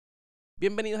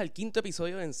Bienvenidos al quinto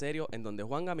episodio de En Serio, en donde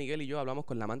Juanga, Miguel y yo hablamos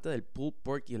con la amante del pulled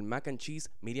pork y el mac and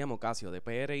cheese, Miriam Ocasio, de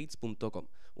preats.com,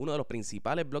 uno de los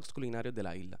principales blogs culinarios de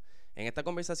la isla. En esta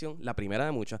conversación, la primera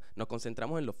de muchas, nos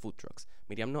concentramos en los food trucks.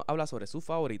 Miriam nos habla sobre sus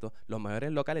favoritos, los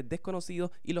mejores locales desconocidos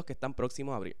y los que están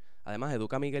próximos a abrir. Además,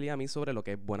 educa a Miguel y a mí sobre lo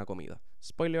que es buena comida.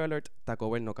 Spoiler alert,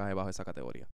 Taco Bell no cae bajo esa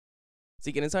categoría.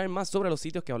 Si quieren saber más sobre los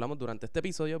sitios que hablamos durante este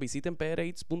episodio, visiten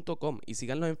preats.com y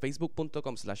síganos en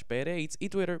facebook.com/preats y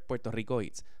Twitter Puerto Rico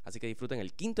Eats. Así que disfruten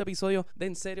el quinto episodio de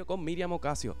En Serio con Miriam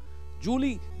Ocasio.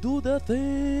 Julie, do the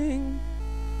thing.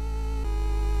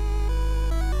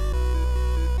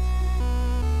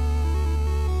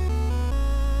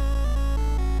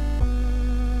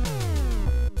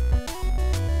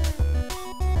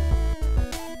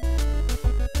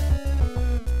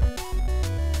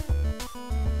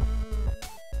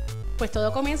 Pues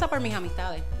todo comienza por mis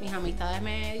amistades. Mis amistades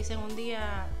me dicen un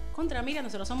día, mira,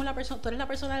 nosotros somos tú eres la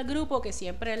persona del grupo que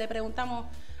siempre le preguntamos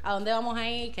a dónde vamos a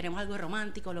ir, queremos algo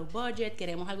romántico, low budget,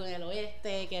 queremos algo en el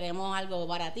oeste, queremos algo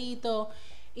baratito.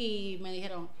 Y me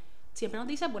dijeron, siempre nos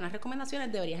dices buenas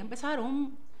recomendaciones, deberías empezar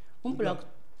un blog.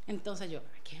 Entonces yo,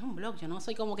 ¿qué es un blog? Yo no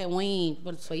soy como que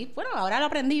bueno, ahora lo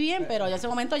aprendí bien, pero en ese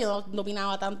momento yo no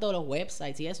dominaba tanto los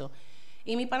websites y eso.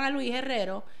 Y mi pana Luis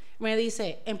Herrero me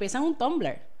dice, empieza en un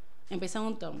Tumblr.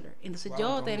 Entonces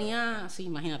yo tenía, sí,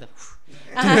 imagínate.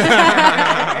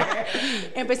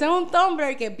 Empecé en un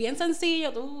Tumblr que es bien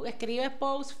sencillo, tú escribes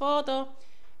posts, fotos,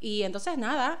 y entonces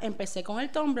nada, empecé con el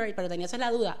Tumblr, pero tenía esa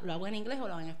la duda, ¿lo hago en inglés o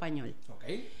lo hago en español?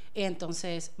 Okay.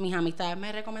 Entonces mis amistades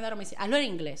me recomendaron, me dicen, hazlo en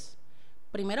inglés.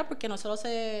 Primero porque no solo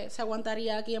se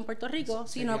aguantaría aquí en Puerto Rico,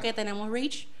 sino que tenemos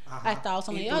reach a Estados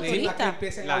Unidos, turistas que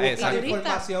empiecen a buscar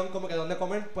información como que dónde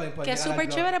comer, pueden que es súper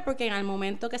chévere porque en el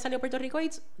momento que salió Puerto Rico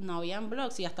Eats no habían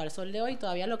blogs y hasta el sol de hoy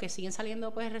todavía lo que siguen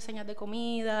saliendo pues reseñas de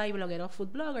comida y blogueros food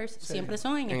bloggers siempre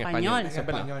son en español.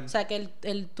 O sea que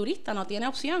el turista no tiene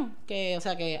opción que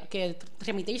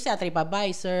remitirse a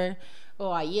TripAdvisor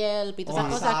o a Yelp y todas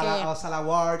esas cosas que... O Sala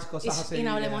Awards, cosas así. Y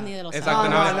no hablemos ni de los Exacto,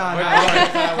 el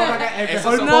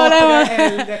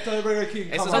de esto de Burger King.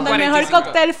 Cuando el mejor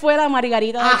cóctel fue la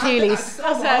margarita de Chili's.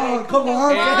 O sea,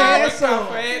 ¿qué es eso?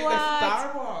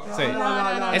 Sí.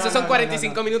 Esos son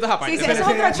 45 minutos aparte. Sí, eso es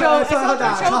otro show. Eso es otro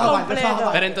show completo.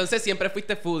 Pero entonces siempre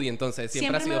fuiste foodie, entonces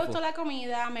siempre has sido me gustó la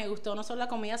comida, me gustó no solo la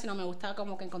comida, sino me gusta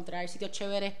como que encontrar sitios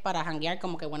chéveres para janguear,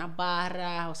 como que buenas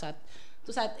barras, o sea,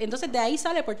 entonces de ahí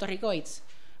sale Puerto Rico Eats.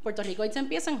 Puerto Rico Eats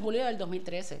empieza en julio del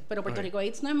 2013, pero Puerto Rico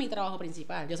Eats no es mi trabajo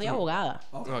principal. Yo soy abogada.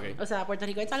 Okay. O sea, Puerto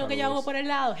Rico Eats es algo que yo hago por el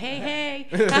lado. Hey.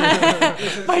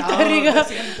 Puerto Rico.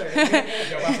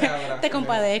 Te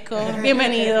compadezco.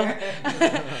 Bienvenido.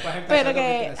 Pero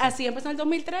que así empezó en el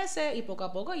 2013 y poco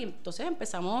a poco, y entonces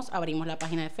abrimos la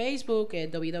página de Facebook, que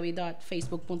es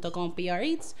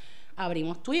www.facebook.com/preats.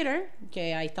 Abrimos Twitter,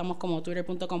 que ahí estamos como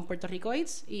twitter.com Puerto Rico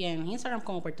Eats, y en Instagram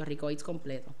como Puerto Rico Eats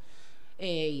completo.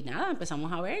 Y nada, empezamos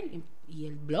a ver, y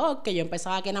el blog, que yo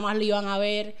empezaba que nada más lo iban a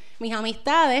ver mis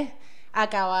amistades,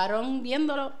 acabaron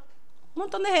viéndolo un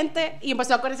montón de gente, y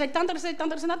empezó a crecer tanto,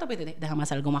 pues déjame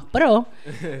hacer algo más pro.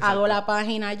 Hago la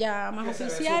página ya más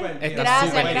oficial.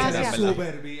 Gracias.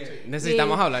 Súper bien.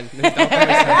 Necesitamos hablar.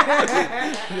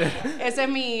 Ese es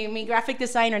mi graphic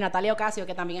designer, Natalia Ocasio,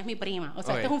 que también es mi prima. O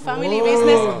sea, este es un family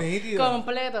business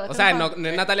completo. O sea, no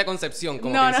es Natalia Concepción,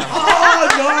 como no.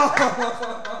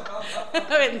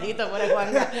 Bendito por el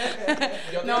Juanga.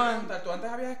 Yo te voy a preguntar, ¿tú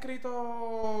antes habías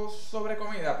escrito sobre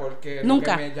comida? Porque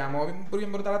nunca. Lo que me llamó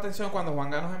bien brutal la atención cuando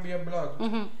Juanga nos envió el blog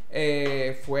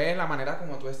fue la manera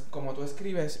como tú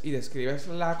escribes y describes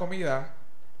la comida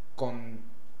con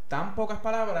tan pocas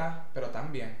palabras, pero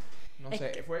tan bien. No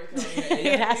sé,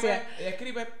 Gracias. Ella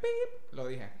escribe, pip, lo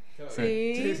dije.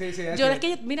 Sí.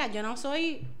 Mira, yo no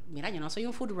soy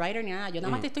un food writer ni nada. Yo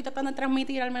nada más te estoy tratando de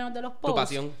transmitir al menos de los posts. Tu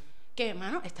pasión. Que,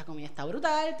 mano, esta comida está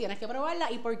brutal, tienes que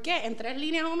probarla. ¿Y por qué? En 3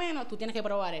 líneas o menos, tú tienes que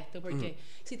probar esto. Porque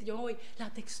si yo voy, la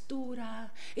textura,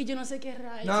 y yo no sé qué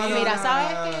rayos.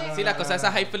 ¿Sabes qué? Sí, las cosas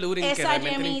esas highfalutin que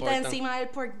realmente yemita importan. encima del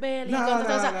pork belly.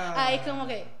 Ahí es como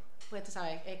que, pues tú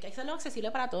sabes, es que eso es lo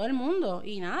accesible para todo el mundo.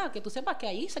 Y nada, que tú sepas que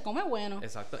allí se come bueno.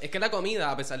 Exacto. Es que la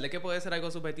comida, a pesar de que puede ser algo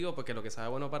subjetivo, porque lo que sabe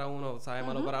bueno para uno sabe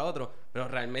malo para otro, pero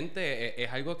realmente es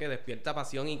algo que despierta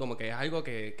pasión y como que es algo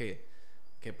que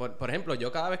por ejemplo,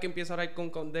 yo cada vez que empiezo a hablar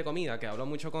de comida, que hablo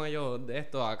mucho con ellos de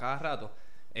esto a cada rato,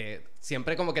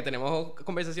 siempre como que tenemos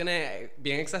conversaciones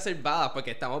bien exacerbadas porque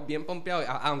estamos bien pompeados,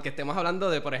 aunque estemos hablando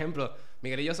de, por ejemplo,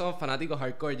 Miguel y yo somos fanáticos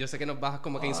hardcore. Yo sé que nos vas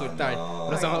como que a insultar.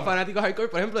 Pero somos fanáticos hardcore,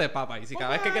 por ejemplo, de Popeyes. Y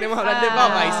cada vez que queremos hablar de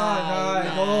Popeyes...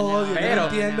 Pero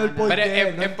entiendo el porqué.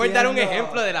 Pero es por dar un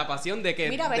ejemplo de la pasión de que...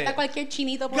 Mira, vete a cualquier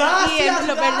chinito por Gracias, aquí,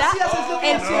 ¿verdad? gracias, eso es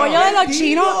El lo que pollo de los digo.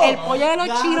 chinos, el pollo de los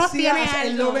chinos Gracias, tiene algo.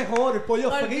 es lo mejor, el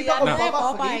pollo frito Olvídate con de papas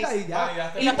Popeyes. fritas y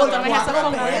ya. Y los controles esos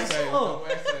con eso.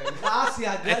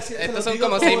 Gracias. Estos son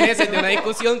como 6 meses de una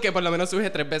discusión que por lo menos surge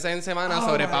 3 veces en semana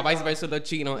sobre Popeyes versus los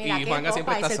chinos. Mira, Y que Juanga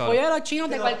siempre está Popeyes, el solo. pollo de los chinos,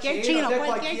 de cualquier chino,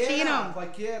 cualquier chino.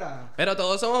 Cualquiera. Pero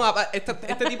todos somos... Este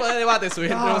tipo de debate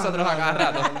surge entre nosotros a cada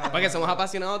rato. Porque somos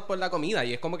apasionados por la comida.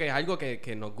 Y es como que es algo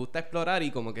que nos gusta explorar.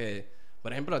 Y como que...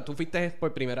 Por ejemplo, tú fuiste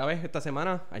por primera vez esta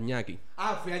semana a Ñaki.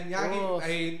 Fui a Ñaki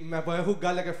y me puedes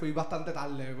juzgar de que fui bastante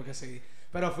tarde, porque sí.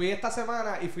 Pero fui esta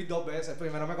semana y fui 2 veces.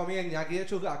 Primero me comí el ñaki de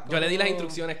churrasco. Yo le di las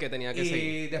instrucciones que tenía que seguir.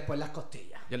 Y después las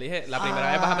costillas. Yo le dije, la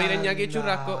primera vez vas a pedir el ñaki de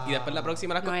churrasco y después la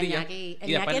próxima las No, el costillas. ñaki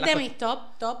y después es las de mis top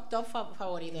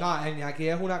favoritos. No, el ñaki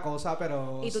es una cosa,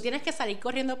 pero... Y tú tienes que salir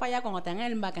corriendo para allá cuando te dan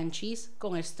el mac and cheese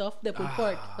con el stuff de pulled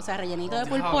pork. O sea, rellenito de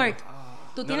pulled pork.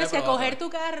 Tú No tienes lo he que probado. coger tu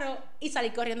carro y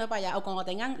salir corriendo para allá. O cuando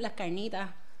tengan las carnitas.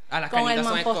 Las con el carnitas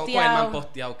son con el manposteado.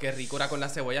 manposteado. Qué rico, era con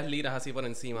las cebollas liras así por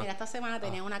encima. Mira, esta semana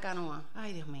tenía una canoa.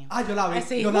 Ay, Dios mío. Yo la vi.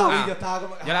 Sí. Yo la vi, yo estaba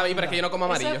como... Yo la vi, pero es que yo no como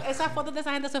amarillo. Esas fotos de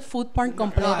esa gente, eso es food porn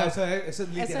completo. No, eso es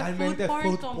literalmente food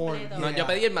food porn porn. completo. No, yo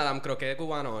pedí el Madame Croquet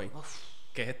cubano hoy.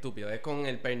 Que es estúpido. Es con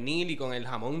el pernil y con el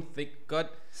jamón thick cut.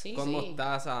 Sí, con sí.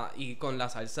 mostaza y con la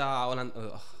salsa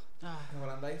holandesa. Ah.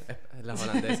 La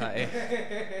holandesa es.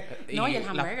 No, y el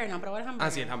hamburger, no probé el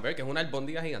hamburger. Sí, el hamburger, que es una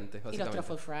albóndiga gigante. Y los básicamente.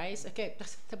 truffle fries. Es que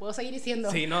te puedo seguir diciendo.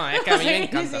 Sí, no, es que a mí me Seguir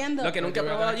encanta. diciendo. Lo que nunca he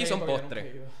probado allí son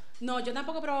postres. No, yo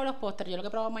tampoco he probado los postres. Yo lo que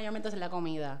he probado mayormente es la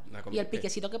comida. Y el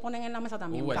piquecito que ponen en la mesa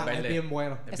también. El Es verde. bien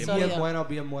bueno. Es Es sólido. bien bueno,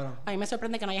 bien bueno. A mí me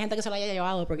sorprende que no haya gente que se lo haya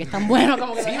llevado porque es tan bueno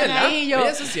como que Sí, lo dejan ¿verdad? ahí. Yo, Oye,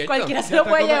 eso es cierto. cualquiera se Yo lo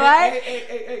puede estoy como llevar.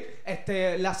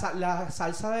 la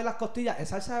salsa de las costillas es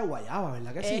salsa de guayaba,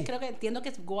 ¿verdad que sí? Creo que entiendo que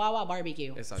es guava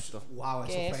barbecue. Exacto. Wow,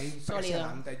 que eso fue es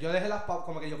impresionante. Yo dejé las papas,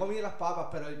 como que yo comí las papas,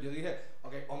 pero yo dije,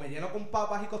 ok, o me lleno con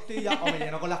papas y costillas o me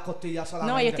lleno con las costillas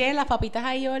solamente. No, ellos tienen las papitas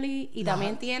aioli y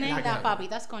también tienen la las que-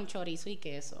 papitas con chorizo y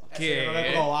queso. Ese yo no lo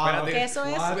he probado. Espérate. Que eso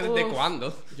es- ¿Desde uf.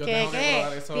 cuándo? Yo ¿Qué? tengo que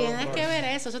probar eso. Tienes bro. que ver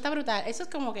eso está brutal. Eso es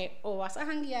como que o vas a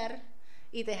janguear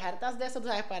y te hartas de eso, tú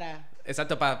sabes, para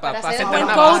Exacto, para hacer sentar un buen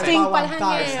una base. coating para el Aguantar,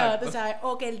 jangueo, exacto. tú sabes.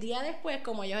 O que el día después,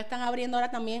 como ellos están abriendo ahora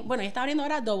también, bueno, ellos están abriendo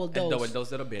ahora Double El Dose. double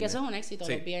dose de los viernes. Que eso es un éxito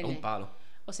Sí, los viernes. un palo.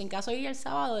 O sin caso ir el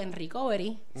sábado en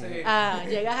Recovery. Sí.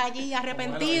 Llegas allí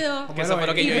arrepentido. Como Que eso fue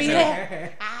lo que y yo hice.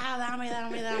 pides,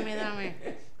 dame.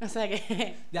 O sea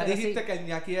que. Ya pero dijiste sí. que el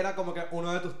ñaki era como que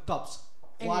uno de tus tops.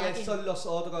 El ¿Cuáles ñaki. son los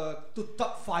otros, tus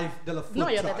top 5 de los food No,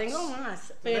 yo te trucks? tengo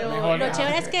más. Pero Mejor lo ya.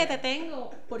 chévere es que te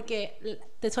tengo, porque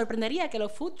te sorprendería que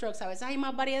los food trucks, a veces hay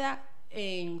más variedad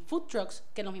en food trucks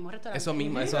que en los mismos restaurantes. Eso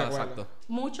mismo, eso De es acuerdo. exacto.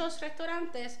 Muchos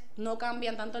restaurantes no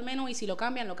cambian tanto el menú y si lo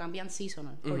cambian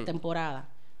seasonal, por Ujú. temporada.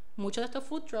 Muchos de estos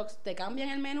food trucks te cambian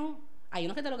el menú. Hay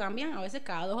unos que te lo cambian a veces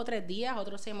cada 2 o 3 días,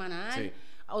 otros semanal. Sí.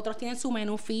 Otros tienen su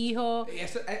menú fijo. Y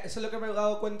eso es lo que me he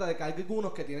dado cuenta de que hay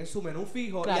algunos que tienen su menú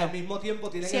fijo Claro. y al mismo tiempo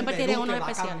tienen Siempre el menú tienen que uno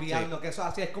va especial. cambiando, que eso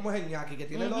así es como es el ñaki, que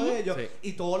tiene lo de ellos Sí.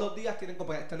 y todos los días tienen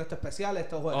como este es nuestro especial,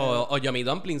 esto es O Yummy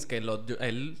Dumplings, que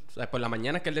él, por la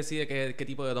mañana es que él decide qué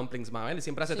tipo de dumplings va a ver. Él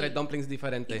siempre hace Sí. 3 dumplings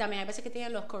diferentes. Y también hay veces que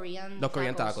tienen los Korean Los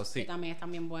Korean tacos, sí. que también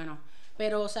están bien buenos.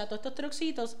 Pero, o sea, todos estos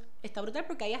truccitos está brutal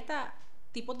porque hay hasta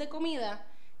tipos de comida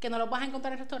que no los vas a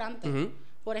encontrar en restaurantes. Ujú.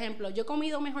 Por ejemplo, yo he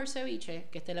comido mejor ceviche,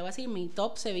 que le voy a decir mi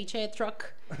top ceviche truck.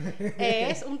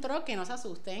 Es un truck que no se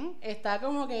asusten. Está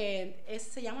como que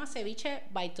se llama ceviche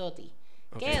Baitoti.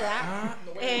 Ok. Queda,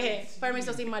 no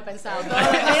permiso sin mal pensado. Todos los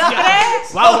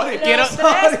tres, Wow, los quiero-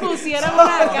 tres pusieron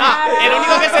una cara. El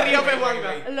único que se rió fue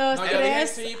Juanga. Los No, yo dije tres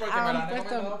sí porque me lo han han puesto.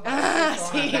 recomendado Ah, varias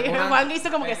sí. personas. Tengo una- Juan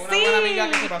hizo como que tengo sí. una buena amiga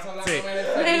que se pasó hablándome Sí.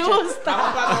 del Me ceviche. gusta.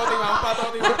 Vamos pa'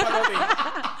 Toti.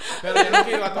 Pero yo no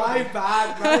quiero ir a Toti. My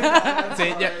bad. Sí,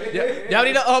 ya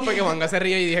abrí los ojos porque Juanga se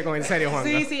rió y dije, como en serio, Juanga.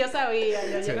 Sí, yo sabía.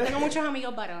 Yo Sí. tengo muchos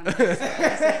amigos varones.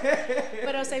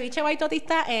 Pero ceviche Baitoti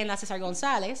está en la César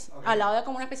González, al lado de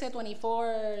como una especie de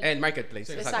 24. El Marketplace.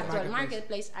 Sí. Exacto, el Marketplace.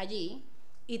 Marketplace allí.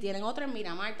 Y tienen otro en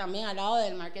Miramar también, al lado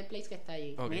del Marketplace que está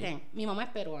allí. Ok. Miren, mi mamá es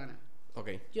peruana. Ok.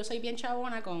 Yo soy bien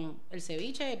chabona con el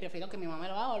ceviche y prefiero que mi mamá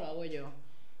lo haga o lo hago yo.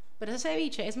 Pero ese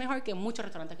ceviche es mejor que muchos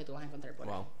restaurantes que tú vas a encontrar por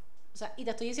ahí. Wow. O sea, y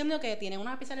te estoy diciendo que tienen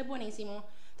unos especiales buenísimos.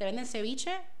 Te venden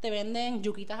ceviche, te venden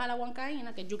yuquitas a la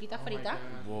huancaína, que es yuquita frita,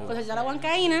 Wow. con salsa a la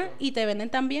huancaína, y te venden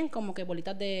también como que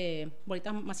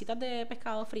masitas de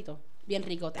pescado frito, bien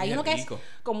rico. Hay Qué uno que rico. es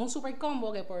como un super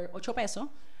combo que por 8 pesos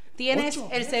tienes ¿8 el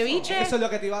pesos? ceviche, Eso es lo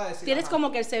que te iba a decir. tienes ajá.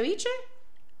 como que el ceviche,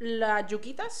 las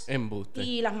yuquitas Embuste.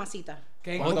 y las masitas.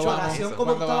 Que en ¿Cuándo vamos a comparación eso?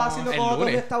 como tú ¿Cuándo estabas vamos? haciendo El con otros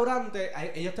lunes. restaurantes,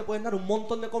 ellos te pueden dar un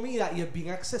montón de comida y es bien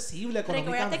accesible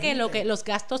Recuérdate que económicamente. los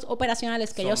gastos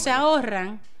operacionales que Son ellos se menos.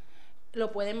 ahorran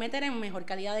lo pueden meter en mejor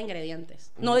calidad de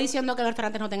ingredientes. No diciendo que los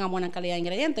restaurantes no tengan buena calidad de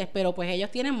ingredientes, pero pues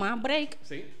ellos tienen más break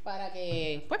Sí. para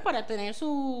que, pues para tener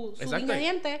sus Exacto.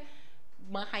 ingredientes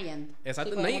más high-end.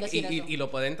 Exacto, si no, podemos decir eso. y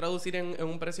lo pueden traducir en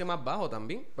un precio más bajo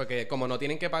también, porque como no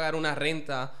tienen que pagar una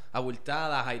renta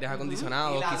abultada, aires Y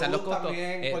acondicionados, la quizás los luz costos...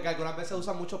 también, porque algunas veces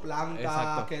usan mucho planta,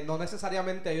 Exacto. que no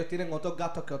necesariamente ellos tienen otros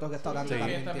gastos que otros restaurantes Sí.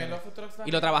 también También tienen. los food trucks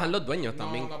y lo trabajan los dueños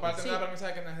también. No parten Sí. de la premisa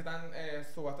de que necesitan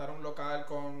subastar un local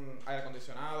con aire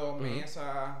acondicionado,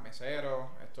 mesas, meseros.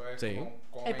 Esto es Sí.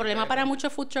 como El problema para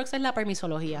muchos food trucks es la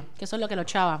permisología, que eso es lo que lo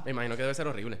chava. Me imagino que debe ser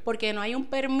horrible. Porque no hay un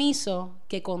permiso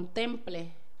que contemple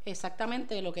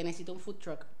exactamente lo que necesita un food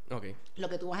truck. Ok. Lo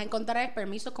que tú vas a encontrar es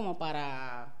permisos como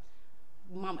para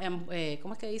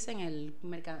 ¿cómo es que dicen?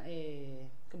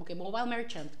 Como que mobile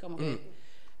merchant, como que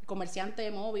comerciante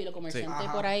móvil o comerciante Sí.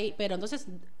 por ahí, pero entonces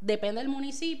depende del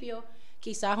municipio.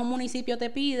 Quizás un municipio te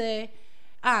pide,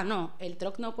 no, el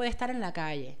truck no puede estar en la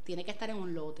calle, tiene que estar en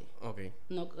un lote. Ok.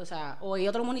 No, o sea, o hay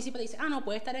otro municipio que dice, no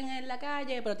puede estar en la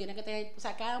calle, pero tiene que tener, o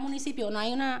sea, cada municipio no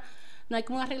hay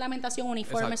como una reglamentación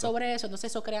uniforme Exacto. sobre eso, entonces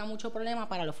eso crea mucho problema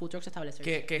para los food trucks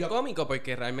establecerse. Que es cómico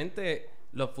porque realmente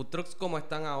los food trucks como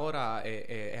están ahora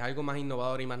es algo más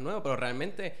innovador y más nuevo, pero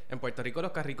realmente en Puerto Rico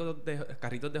los carritos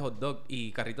de hot dog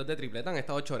y carritos de tripleta han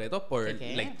estado choretos por ¿Sí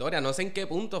qué? la historia. No sé en qué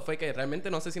punto fue que realmente,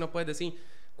 no sé si nos puedes decir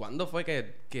cuándo fue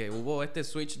que hubo este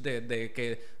switch de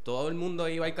que todo el mundo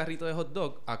iba al carrito de hot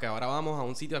dog a que ahora vamos a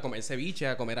un sitio a comer ceviche,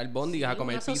 a comer albóndigas, a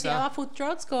comer Uno asociaba pizza. food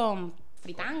trucks con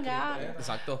fritanga,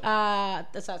 Exacto. o sea,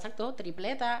 exacto,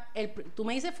 tripleta. Tú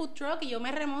me dices food truck y yo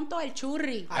me remonto al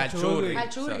churri. Al Al churri. churri. Al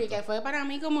churri, Exacto. que fue para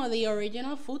mí como the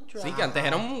original food truck. Sí, que antes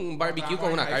era un barbecue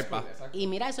con una carpa. Y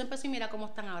mira, eso empezó y mira cómo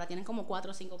están ahora. Tienen como 4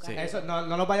 o 5 carros. Eso, no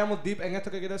nos vayamos deep en esto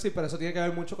que quiero decir, pero eso tiene que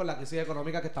ver mucho con la crisis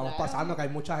económica que estamos Claro. pasando, que hay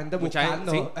mucha gente Mucha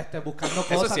buscando, gente, buscando Eso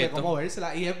es cosas de cierto. cómo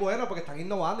vérsela. Y es bueno porque están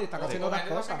innovando y están haciendo otras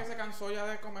cosas. que se cansó ya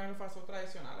de comer el fast food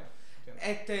tradicionales.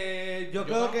 Yo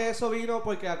creo que eso vino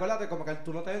porque acuérdate, como que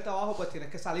tú no tienes trabajo, pues tienes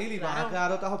que salir y Claro. van a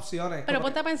crear otras opciones. Pero Como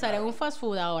ponte a pensar, en un fast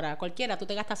food ahora, cualquiera, tú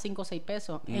te gastas 5 o 6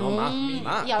 pesos. No,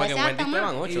 más. Y a Porque veces en Wendy's hasta te van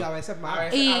más. y 8. a veces más. A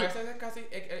veces, Y- a veces es casi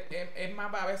es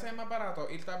más, a veces es más barato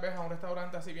ir tal vez a un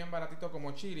restaurante así bien baratito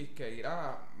como Chili's que ir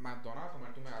a McDonald's a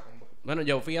comer tu mega combo. Bueno,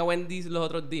 yo fui a Wendy's los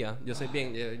otros días. Yo soy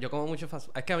bien, yo como mucho fast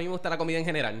food. Es que a mí me gusta la comida en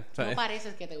general, No ¿sabes?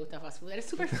 pareces que te gusta fast food, eres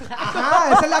súper flaco.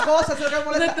 Ajá, esa es la cosa, eso es lo que me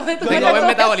molesta. Tú- tú- Yo tú- Tengo llevo- buen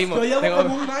metabolismo. Yo llevo Tengo-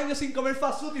 como un año sin comer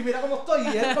fast food y mira cómo estoy.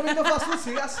 Y él comiendo fast food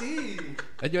sigue así.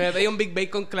 Yo me pedí un Big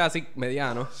Bacon Classic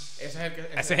mediano. Ese es el que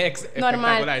Ese es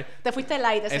Normal. espectacular. Te fuiste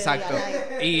light ese Exacto. día.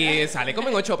 light. Y sale como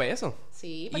en 8 pesos.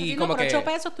 Sí, pero Y si no, como por que 8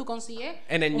 pesos tú consigues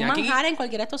en el un ñaqui- manjar en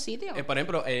cualquiera de estos sitios. Por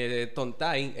ejemplo,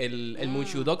 Tontay, el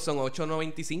Mushu Dog son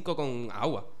 8.95 con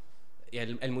agua. Y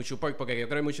el Mushu Pork, porque yo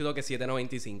creo que el Mushu Dog es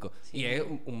 7.95. Y es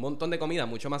un montón de comida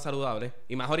mucho más saludable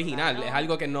y más original. Claro. Es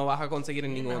algo que no vas a conseguir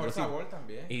en y ningún mejor otro sitio. sabor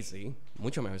también. Y sí,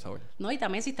 mucho mejor sabor. No, y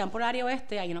también si están por el área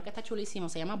oeste, hay uno que está chulísimo,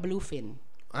 se llama Bluefin.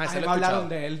 Ah, ese Ahí lo me he escuchado. hablaron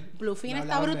de él. Bluefin Me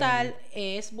está hablaron de brutal,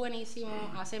 él. es buenísimo,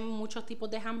 hacen muchos tipos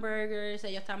de hamburgers,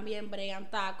 ellos también bregan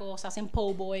tacos, hacen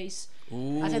po' boys,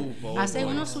 hacen po' hacen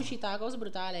boys. unos sushi tacos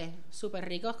brutales, súper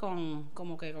ricos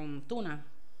como que con tuna.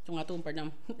 Con atún,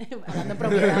 perdón. Hablando en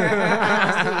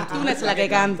propiedad. Tuna es la que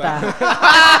canta.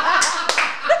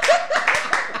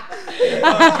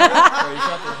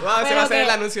 Wow, ese va a ser que- el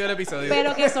anuncio del episodio.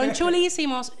 Pero que son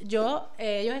chulísimos.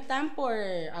 Ellos están por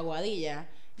Aguadilla.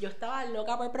 Yo estaba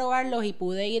loca por probarlos y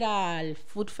pude ir al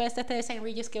Food Fest de St.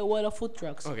 Regis que hubo de los food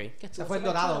trucks. Ok. Que estuvo Se fue en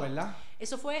súper Dorado, chulo. ¿verdad?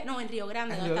 Eso fue, no, en Río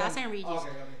Grande, En donde Río estaba Grande. St. Regis. Ok,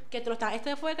 ok. Que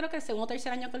este fue creo que el segundo o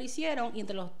tercer año que lo hicieron y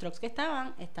entre los trucks que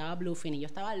estaban estaba Bluefin y yo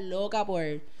estaba loca por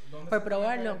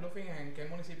probarlo. Bluefin, ¿en qué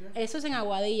municipio? Eso es en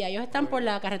Aguadilla. Ellos están por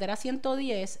la carretera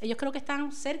 110. Ellos creo que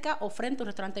están cerca o frente a un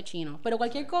restaurante chino. Pero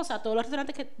cualquier cosa, todos los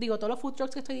restaurantes todos los food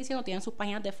trucks que estoy diciendo tienen sus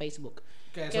páginas de Facebook.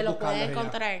 Que eso Que es lo buscarlos pueden y ya.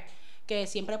 encontrar. Que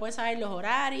siempre pueden saber los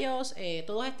horarios.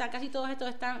 Casi todos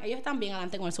estos ellos están bien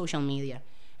adelante con el social media.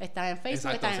 Están en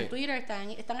Facebook, Exacto, están sí. en Twitter,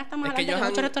 están hasta más Es que adelante que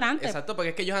muchos restaurantes. Exacto, porque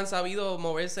es que ellos han sabido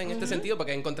moverse en este sentido,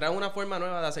 porque encontraron una forma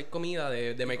nueva de hacer comida,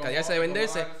 de mercadearse, de cómo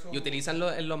venderse, dar su- y utilizan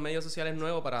los medios sociales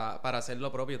nuevos para hacer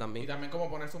lo propio Y también. también como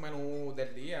poner su menú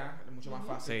del día, es mucho más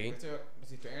fácil. Sí.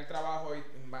 Si estoy en el trabajo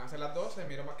y van a ser las 12,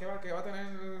 miro qué va a tener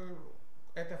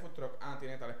este food truck.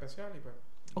 Tiene tal especial y pues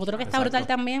Otro que está brutal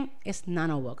también es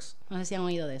Nanobox. No sé si han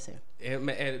oído de ese.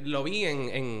 Lo vi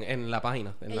en la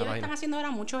página. Ellos están haciendo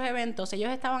ahora muchos eventos.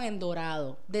 Ellos estaban en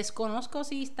Dorado. Desconozco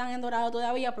si están en Dorado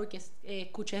todavía porque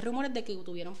escuché rumores de que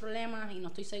tuvieron problemas y no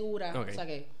estoy segura. O sea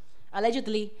que,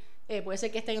 allegedly, puede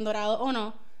ser que estén en Dorado o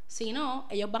no. Si no,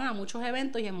 ellos van a muchos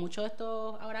eventos y en muchos de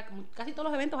estos, ahora casi todos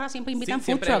los eventos ahora siempre invitan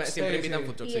food trucks. Siempre invitan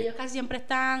food trucks, y ellos casi siempre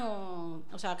están,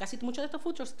 o sea, casi muchos de estos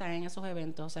food trucks están en esos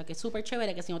eventos. O sea, que es súper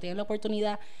chévere que si no tienen la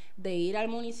oportunidad de ir al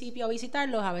municipio a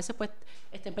visitarlos, a veces pues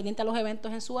estén pendientes a los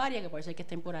eventos en su área, que puede ser que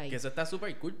estén por ahí. Que eso está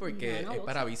súper cool porque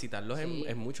para visitarlos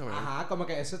es mucho mejor. Ajá, como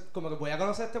que voy a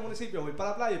conocer este municipio, voy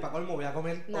para la playa y para colmo voy a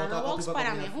comer otro tipo de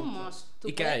para mí es un must. Tú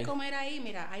puedes comer ahí,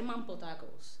 mira, hay mampo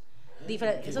tacos.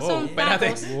 Esos son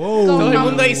tacos. Todo el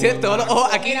mundo dice, todos los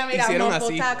ojos aquí hicieron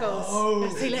así.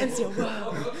 Tacos. Silencio.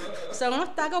 Son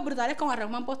unos tacos brutales con arroz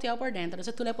manposteado por dentro.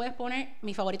 Entonces tú le puedes poner,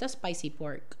 mi favorito es spicy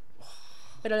pork.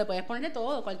 Pero le puedes poner de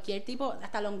todo, cualquier tipo,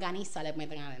 hasta longaniza le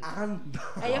meten adentro.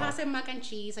 Ellos hacen mac and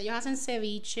cheese, ellos hacen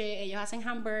ceviche, ellos hacen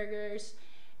hamburgers.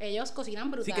 Ellos cocinan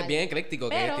brutal. Sí, que es bien ecléctico.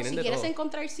 Pero que si de quieres todo.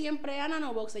 encontrar siempre a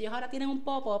Nanobox, ellos ahora tienen un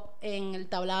pop-up en el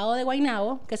tablado de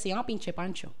Guaynabo que se llama Pinche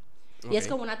Pancho. Y es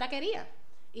como una taquería.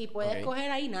 Y puedes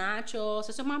coger ahí nachos.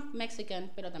 Eso es más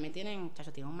mexican, pero también tienen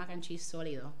un mac and cheese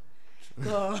sólido.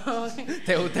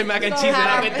 ¿Te gusta el mac and cheese?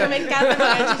 Me encanta el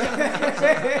mac and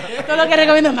cheese. Todo lo que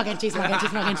recomiendo es mac and cheese, mac and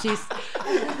cheese, mac and cheese.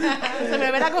 Se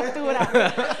me ve la costura.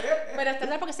 Pero está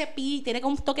raro porque tiene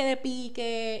como un toque de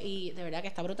pique. Y de verdad que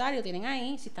está brutal. Y lo tienen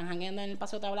ahí. Si están jangueando en el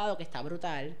paseo tablado, que está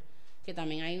brutal. Que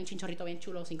también hay un chinchorrito bien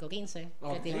chulo, 515.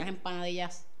 Que tiene unas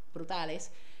empanadillas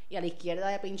brutales. Y a la izquierda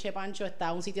de Pinche Pancho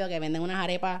está un sitio que venden unas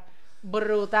arepas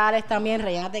brutales también,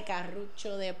 rellenas de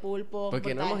carrucho, de pulpo.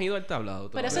 Porque no hemos ido al tablado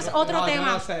todavía. Pero eso es otro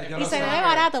tema. Y se bebe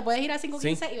barato. Puedes ir a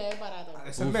 515 y beber barato.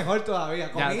 Eso es mejor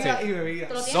todavía. Comida y bebida.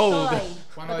 Te lo tienes todo ahí.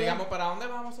 Cuando digamos para dónde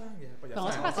vamos a janguear, pues ya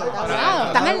vamos a sabemos. pasar al lado.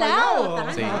 Están al lado. Están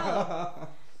al lado.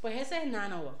 Pues ese es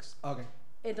Nanobox.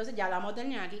 Entonces ya hablamos del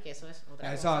ñaki, que eso es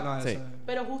otra cosa.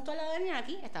 Pero justo al lado del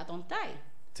ñaki está Tontay.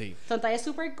 Sí. Tontay es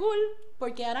súper cool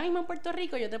porque ahora mismo en Puerto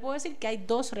Rico yo te puedo decir que hay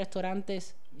 2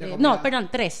 restaurantes.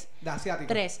 3. De asiático.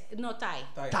 3. No, Thai.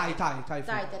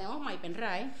 Thai. Tenemos Mai Pen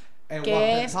Rai.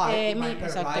 Que es Mai Pen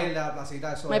Rai, la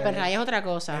placita de Mai Pen Rai es otra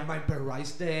cosa. El Mai Pen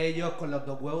Rice de ellos con los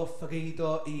 2 huevos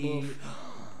fritos y...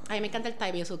 A mí me encanta el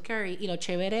Thai basil curry y lo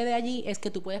chévere de allí es que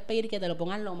tú puedes pedir que te lo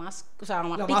pongan lo más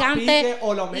picante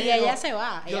o lo menos. Y ella se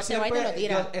va y te lo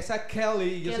tira. Esa es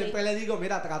Kelly. Yo siempre le digo,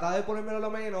 mira, trata de ponérmelo lo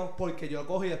menos porque yo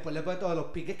cojo y después le pongo todos los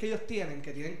piques que ellos tienen,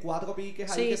 que tienen 4 piques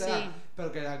ahí que te dan,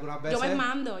 pero que algunas veces... Yo me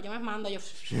mando.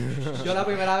 Yo la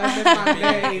primera vez me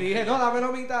mandé y dije, no, dame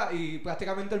mitad y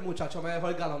prácticamente el muchacho me dejó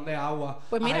el galón de agua.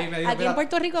 Pues mira, dijo, aquí en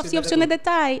Puerto Rico, si opciones de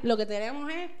Thai, lo que tenemos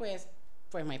es,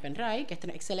 pues Mai Pen Rai, que es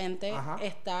excelente.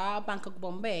 Está Bangkok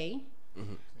Bombay,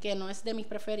 que no es de mis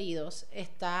preferidos.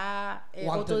 Está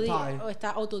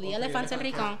Otudía Elephant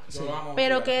Rincón.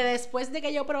 Pero que después de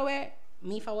que yo probé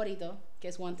mi favorito, que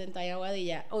es Wanton Thai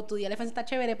Aguadilla, Otudía Elephant está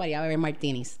chévere para ir a beber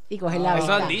martinis y coger la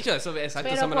vista. Eso han dicho, eso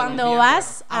exacto. Pero cuando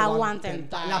vas a Wanton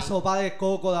Thai, la sopa de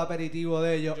coco de aperitivo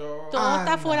de ellos, todo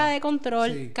está fuera de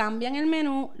control. Cambian el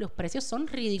menú, los precios son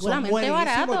ridículamente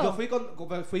baratos.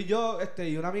 Fui yo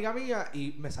y una amiga mía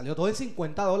y me salió todo en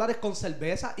 $50 con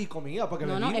cerveza y comida porque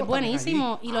es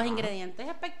buenísimo y los ingredientes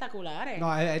espectaculares.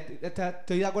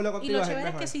 Estoy de acuerdo contigo. Y lo chévere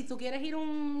es que si tú quieres ir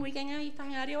un weekend ahí, estás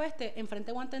en el área oeste,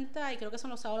 enfrente de Wanton Thai, creo que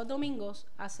son los sábados y domingos,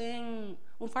 hacen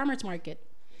un farmers market.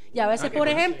 Y a veces, por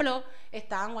ejemplo,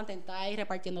 están Wanton Thai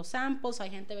repartiendo samples, hay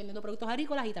gente vendiendo productos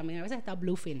agrícolas y también a veces está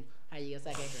Bluefin allí, o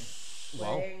sea que...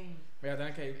 Wow. Voy a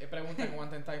tener que ir. Pregunta en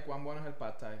Wanton Thai cuán bueno es el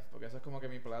pad thai, porque eso es como que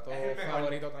mi plato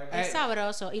favorito. Es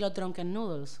sabroso. Y los drunken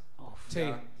noodles.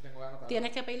 Sí.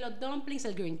 Tienes que pedir los dumplings,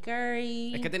 el green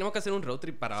curry. Es que tenemos que hacer un road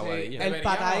trip para Aguadilla. El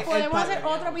pad thai. Podemos hacer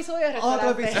otro episodio de restaurante.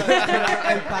 Otro episodio.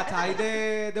 El pad thai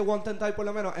de Wanton Thai por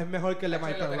lo menos es mejor que el de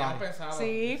Mai Pen Rai.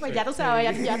 Sí, pues ya tú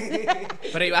sabes. Ya.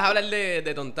 Pero ibas a hablar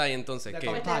de Tontay entonces.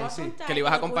 Que le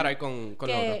ibas a comparar con los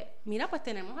otros. Mira, pues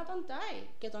tenemos a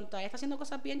Tontay. Que Tontay está haciendo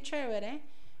cosas bien chéveres.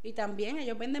 Y también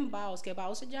ellos venden baos. Que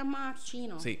bao se llama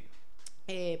chino. Sí.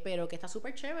 Pero que está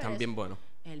súper chévere. También bueno.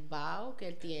 El bao que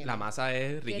él tiene. La masa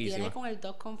es riquísima. Que tiene con el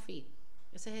dog confit.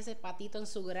 Ese es ese patito en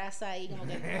su grasa ahí, como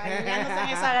que bañándose en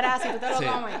esa grasa y tú te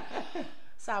lo comes.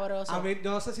 Sabroso. A mí,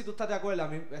 yo no sé si tú estás de acuerdo. A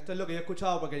mí, esto es lo que yo he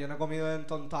escuchado porque yo no he comido en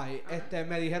Tontay.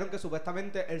 Me dijeron que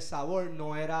supuestamente el sabor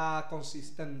no era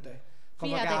consistente.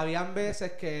 Como que habían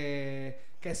veces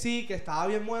que sí, que estaba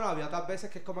bien bueno. Había otras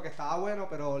veces que es como que estaba bueno,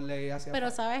 pero le hacía...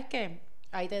 Pero ¿sabes qué?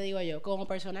 Ahí te digo yo, como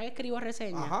persona que escribo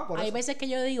reseñas, Ajá, por hay eso. veces que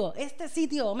yo digo, este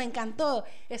sitio me encantó,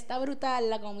 está brutal,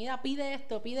 la comida pide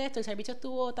esto, el servicio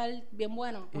estuvo tal bien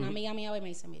bueno. Una amiga mía me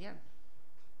dice, Miriam,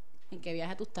 ¿en qué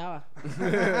viaje tú estabas?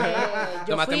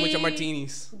 Tomaste muchos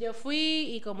martinis. Yo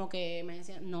fui y como que me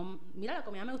decían, no, mira, la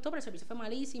comida me gustó, pero el servicio fue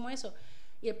malísimo, eso.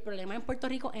 Y el problema en Puerto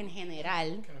Rico en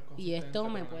general, Que no es y esto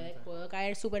me consistente, puedo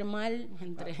caer súper mal,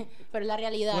 pero es la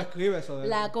realidad. Tú escribes eso de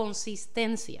La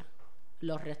consistencia.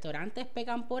 Los restaurantes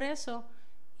pecan por eso.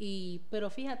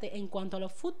 Pero fíjate, en cuanto a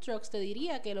los food trucks, te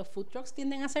diría que los food trucks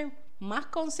tienden a ser más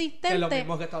consistentes que los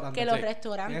mismos restaurantes. que los Sí.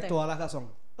 restaurantes. Tienes toda la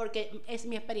razón. Porque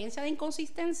mi experiencia de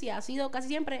inconsistencia ha sido casi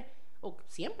siempre, o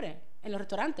siempre, en los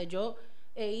restaurantes. Yo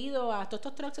he ido a todos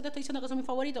estos trucks que te estoy diciendo que son mis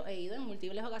favoritos, he ido en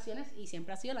múltiples ocasiones y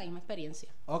siempre ha sido la misma experiencia.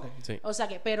 Ok. Sí. O sea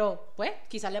que, pero, pues,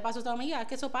 quizás le pasó a tu amiga, es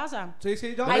que eso pasa. Sí,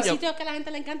 sí, yo... Hay yo- sitios que a la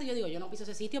gente le encanta y yo digo, yo no piso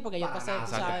ese sitio porque yo Para pasé, nada,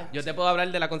 tú exacto. sabes. Yo te puedo hablar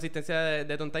de la consistencia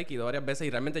de Tontaiki varias veces y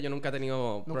realmente yo nunca he tenido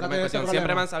Nunca problema tenido en ese cuestión. Siempre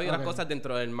problema. me han sabido Ok. las cosas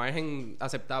dentro del margen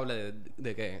aceptable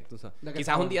de que, tú sabes. De que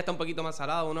Quizás está un día está un poquito más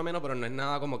salado, uno menos, pero no es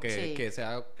nada como que, Sí. que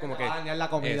sea como te que... va a dañar la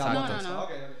comida. Exacto. No, no, no. Ok,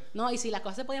 ok. No, y si las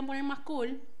cosas se podían poner más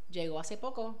cool, llegó hace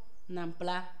poco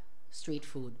Nampla Street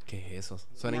Food. ¿Qué es eso?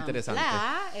 Suena Nampla interesante.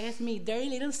 es mi dirty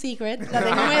little secret.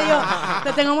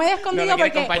 Lo tengo medio escondido No lo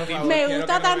quieres porque compartir. me Quiero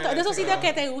gusta que no tanto. vean De esos ese sitios que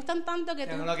programa. te gustan tanto que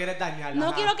Que tú... no lo quieres dañar. No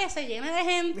ajá. quiero que se llene de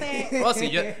gente. Oh, sí,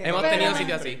 hemos Pero- tenido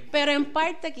sitios así. Pero en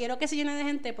parte quiero que se llene de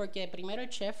gente porque primero el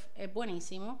chef es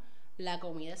buenísimo, la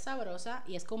comida es sabrosa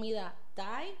y es comida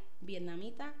thai,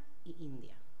 vietnamita y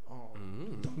india. Oh.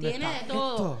 Tiene de está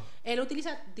todo. esto? Él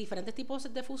utiliza diferentes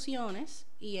tipos de fusiones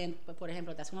y, por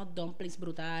ejemplo, te hace unos dumplings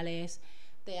brutales,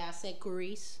 te hace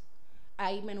curries.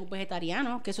 Hay menús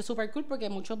vegetarianos, que eso es súper cool porque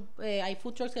muchos hay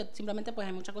food trucks que simplemente pues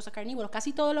hay muchas cosas carnívoras.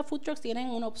 Casi todos los food trucks tienen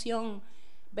una opción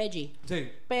veggie.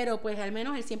 Sí. Pero pues al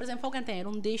menos él siempre se enfoca en tener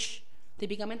un dish,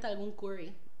 típicamente algún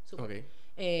curry. Ok.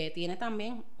 Tiene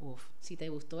también, si te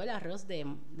gustó el arroz de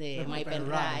My Pen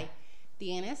Rai,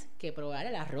 tienes que probar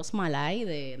el arroz malay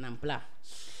de Nampla.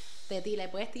 Le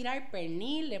puedes tirar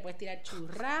pernil, le puedes tirar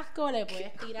churrasco, le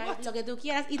puedes tirar lo que tú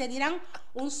quieras y te tiran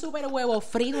un super huevo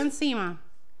frito encima.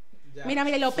 Ya. Mira,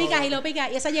 y lo picas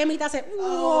y esa yemita hace...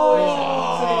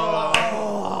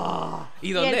 ¿Y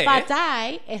Y dónde el es? pad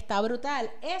thai está brutal.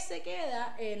 Ese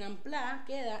queda en Ampla,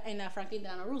 queda en la Franklin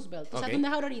Delano Roosevelt. ¿Tú Ok. sabes dónde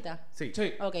es Aurorita? Sí.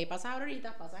 Sí. Ok, pasas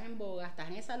Aurorita, pasas en Boga, estás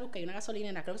en esa luz que hay una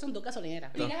gasolinera, creo que son 2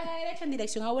 gasolineras. No. Tiras a la derecha en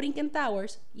dirección a Borinquen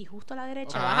Towers y justo a la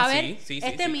derecha Ah, vas a ver sí,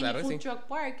 este mini claro que food sí. truck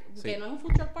park, Sí. que no es un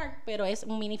food truck park, pero es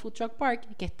un mini food truck park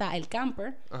que está el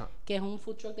Camper, Ajá. que es un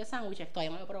food truck de sándwiches, todavía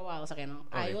no lo he probado, o sea que no.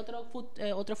 Hay otro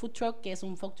food truck que es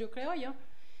un food truck criollo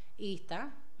y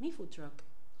está mi food truck,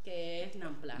 que es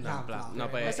Nampla. Nampla. No,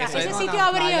 pues, O sea, eso ese es- sitio No,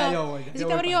 abrió. ya yo voy, ese yo sitio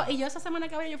voy abrió. para Y yo esa semana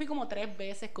que abrió, yo fui como 3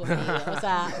 veces corrido. O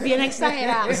sea, bien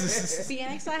exagerada.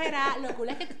 Bien exagerada. Lo cool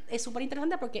es que es súper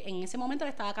interesante porque en ese momento le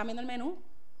estaba cambiando el menú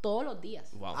todos los días.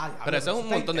 Wow. Ah, diablo, Pero eso es un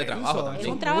está montón de intenso, trabajo ¿eh? Es también.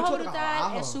 un Sí, trabajo mucho brutal,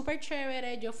 trabajo. es súper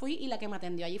chévere. Yo fui y la que me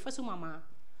atendió allí fue su mamá.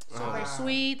 Súper Ah.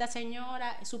 sweet, la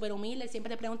señora, súper humilde.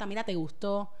 Siempre te pregunta, mira, ¿te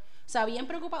gustó? O sea, bien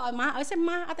preocupado. Además, a veces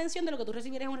más atención de lo que tú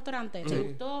recibieras en un restaurante. ¿Te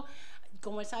gustó?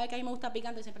 Como él sabe que a mí me gusta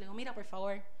picante, siempre le digo, mira, por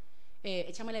favor,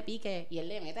 échamele pique. Y él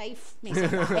le mete ahí, me dice,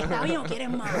 ¿está bien o quieres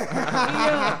más?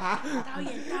 Y yo, está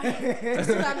bien.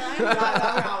 Estoy sudando, dame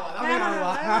agua. Dame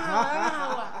agua. Dame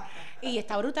agua. Y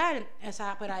está brutal. O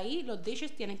sea, pero ahí los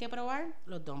dishes tienen que probar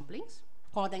los dumplings.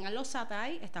 Cuando tengan los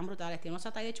satay, están brutales. Tienen un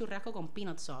satay de churrasco con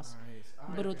peanut sauce. Nice. Ay,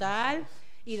 Brutal.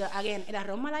 Y again, el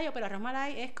arroz malayo, pero arroz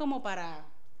malay es como para...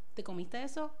 ¿Te comiste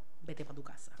eso? Vete para tu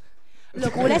casa. Lo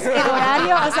cool es el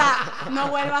horario, o sea, no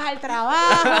vuelvas al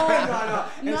trabajo,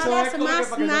 no eso hagas es como que más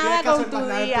para que no nada tienes que con hacer tu más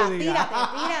nada en día. tu día.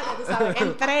 Tírate, tú sabes,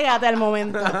 entrégate al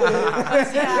momento. O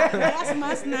sea, no hagas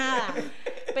más nada.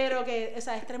 Pero que, o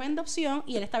sea, es tremenda opción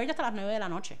y él está abierto hasta las 9 de la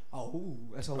noche.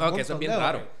 Eso es un Ok, eso es bien montón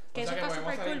de raro. horas. Que O eso sea que está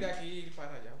podemos súper salir cool. de aquí para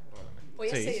allá, probablemente. Hoy,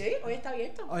 Sí. hoy está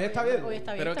abierto. Hoy está abierto. Hoy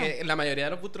está Pero abierto. que la mayoría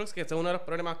de los food trucks, que este es uno de los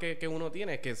problemas que uno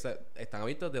tiene, es que están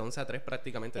abiertos de 11 a 3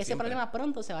 prácticamente Ese siempre. problema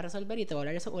pronto se va a resolver y te voy a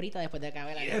hablar de eso ahorita después de que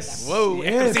acabe la lista. Wow,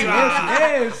 Yes, exclusiva.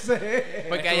 yes, yes.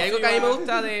 Porque hay algo que a mí me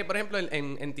gusta de, por ejemplo,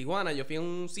 en Tijuana, yo fui a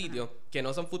un sitio que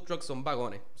no son food trucks, son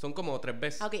vagones. Son como 3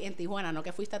 veces. Ah, ok, en Tijuana, no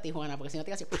que fuiste a Tijuana, porque si no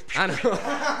te iba a decir... Ah,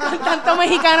 no. Tanto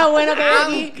mexicano bueno que hay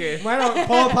aquí. Aunque... Bueno,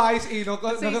 Popeyes y no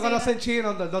Sí, te sí. conocen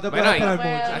chino, no te Bueno, puedes ahí- esperar No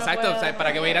puedo. mucho. Exacto, puedo, o sea, no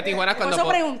para que voy a ir a Tijuana cuando... Por eso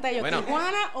puedo- pregunté yo, Bueno,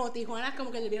 ¿Tijuana o Tijuana es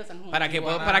como que el viejo San Juan? para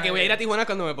que voy a ir a Tijuana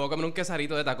cuando me puedo comer un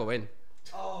quesarito de Taco Bell.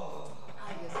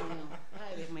 Ay, Dios mío.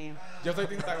 Ay, Dios mío. Yo soy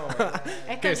Team Taco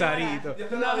Bell. Quesadito. Yo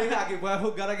te lo dije, aquí puedes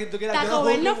juzgar a quien tú quieras. Taco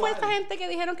Bell no fue esta gente que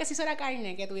dijeron que sí eso era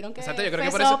carne, que tuvieron que Exacto, yo creo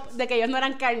que fess por eso- up de que ellos no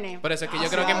eran carne. Por eso es que yo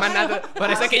creo que es más natural.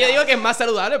 Por eso es que yo digo que es más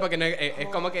saludable, porque no es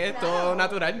como que es todo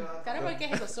natural. Claro, porque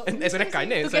es eso. Eso no es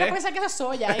carne, Tú eso quieres es- pensar que eso es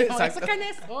soya. Y como, eso Exacto. es carne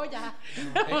de soya.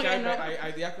 Es que Porque hay, no.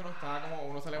 hay días que uno está como,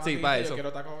 uno se levanta Sí, y pa' dice, eso. yo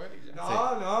quiero Taco Bell y ya.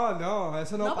 No,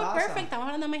 eso no No, pues pasa. perfecto. Estamos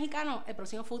hablando de mexicano. El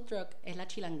próximo food truck es la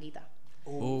chilanguita.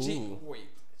 Wait,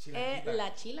 Es chilanguita.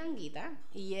 la chilanguita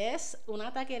y es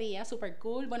una taquería super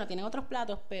cool. Bueno, tienen otros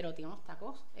platos, pero tiene unos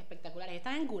tacos espectaculares.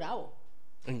 Están en Gurabo.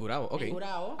 En Gurabo, ok. En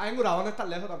Gurabo. Ah, en Gurabo no está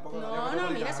lejos tampoco. No,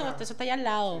 mira, eso está allá al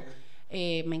lado.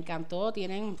 Me encantó.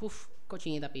 Tienen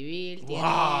cochinita pibil.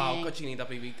 Wow, cochinita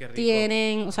pibil, qué rico.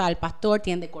 Tienen, o sea, el pastor,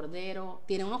 tienen de cordero.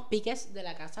 Tienen unos piques de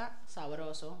la casa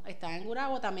sabrosos. Está en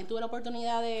Gurabo. También tuve la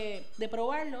oportunidad de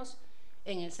probarlos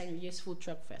en el St. Louis Food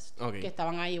Truck Fest. Ok. Que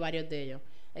estaban ahí varios de ellos.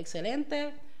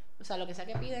 Excelente. O sea, lo que sea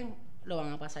que piden, lo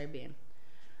van a pasar bien.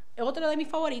 Otro de mis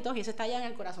favoritos, y ese está allá en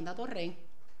el corazón de Atorrey,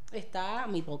 está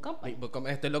Meatball Company.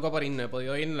 Estoy loco por ir, no he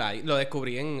podido ir live. Lo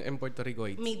descubrí en Puerto Rico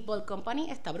Eats. Meatball Company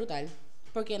está brutal.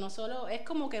 Porque no solo, es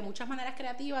como que muchas maneras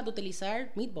creativas de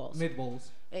utilizar meatballs.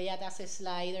 Meatballs. Ella te hace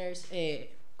sliders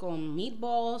con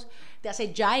meatballs, te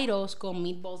hace gyros con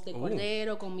meatballs de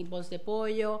cordero, con meatballs de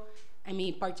pollo. En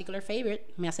mi particular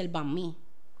favorite, me hace el banh mi.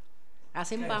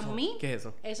 Hacen banh mi. ¿Qué es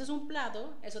eso? Eso es un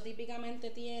plato, eso típicamente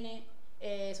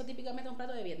es un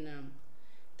plato de Vietnam.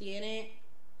 Tiene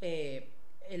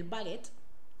el baguette,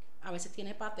 a veces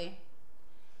tiene paté,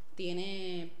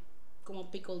 tiene como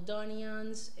pickled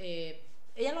onions.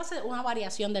 Ella lo hace una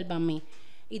variación del banh mi.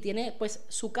 Y tiene pues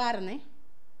su carne,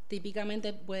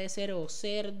 típicamente puede ser o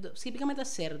cerdo, típicamente es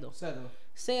cerdo.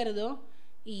 Cerdo,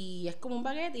 y es como un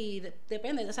baguette y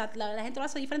depende, o sea, la gente lo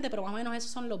hace diferente, pero más o menos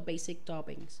esos son los basic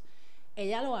toppings.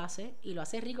 Ella lo hace y lo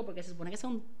hace rico porque se supone que es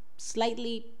un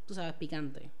slightly, tú sabes,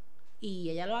 picante. Y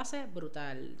ella lo hace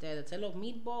brutal. Te hace los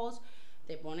meatballs,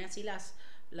 te pone así las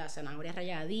zanahorias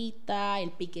ralladitas,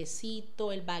 el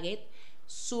piquecito, el baguette,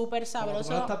 súper Como sabroso. tú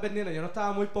me lo estás vendiendo, yo no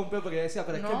estaba muy pompeo porque yo decía,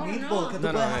 pero es que No, meatballs, no. ¿qué tú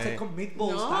No, puedes no, hacer con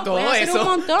meatballs? No, Todo puede hacer eso. un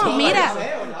montón. Todo Mira,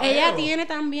 eso. ella tiene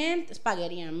también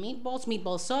spaghetti and meatballs,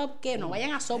 meatball sub, que no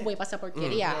vayan a Subway para esa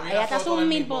porquería. Yo vi Ella la te hace foto un del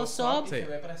meatball sub sub. y Sí. se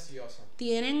ve precioso.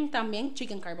 Tienen también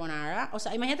chicken carbonara. O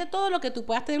sea, imagínate todo lo que tú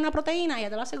puedas tener una proteína, ella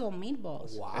te lo hace con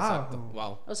meatballs. Wow. Exacto,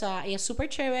 wow. O sea, y es súper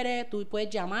chévere. Tú puedes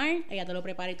llamar, ella te lo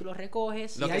prepara y tú lo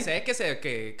recoges. Lo Y que hay- sé es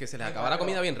que se les acaba la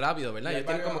comida bien rápido, ¿verdad? Y hay Ellos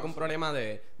tienen como que un varios- problema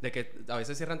de que a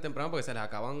veces cierran temprano porque se les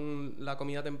acaban la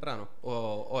comida temprano.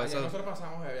 O Ayer eso. nosotros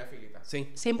pasamos y había filita. Sí.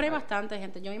 Siempre hay bastante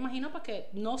gente. Yo me imagino porque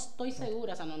no estoy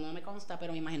segura, o sea, no me consta,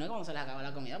 pero me imagino que cuando se les acaba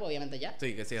la comida, pues obviamente ya.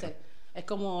 Sí, que cierran. Es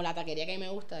como la taquería que a mí me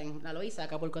gusta en La Loíza,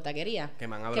 Acapulco Taquería. Que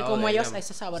me han Que hablado como de ellos, ella.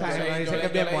 eso es sabroso. O sea, me Yo dicen le- que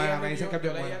es bien yo leí buena, el me dicen que es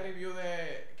bien Yo leí buena. el review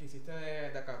que hiciste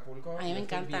de Acapulco. A mí me y estoy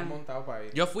encanta. bien montado para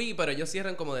ir. Yo fui, pero ellos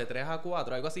cierran como de 3 a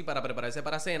 4, algo así, para prepararse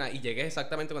para cena. Y llegué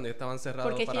exactamente cuando ellos estaban cerrados.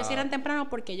 Porque es que para... ellos cierran temprano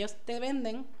porque ellos te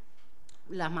venden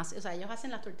las más, o sea, ellos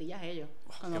hacen las tortillas ellos.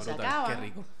 Cuando Qué se brutal, acaban, qué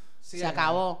rico. Sí, se ajá.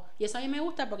 acabó. Y eso a mí me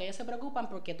gusta porque ellos se preocupan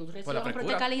porque tú recibes Por la un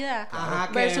producto de frescura. calidad Ajá,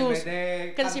 que versus en vez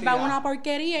de que te sirvan cantidad. una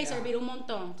porquería y Ya. servir un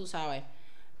montón, tú sabes.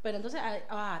 Pero entonces,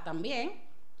 también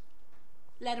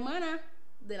la hermana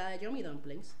de la de Yomi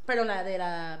Dumplings, perdón, la de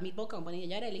la Meatball Company de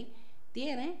Yareli,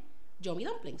 tiene Yomi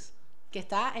Dumplings, que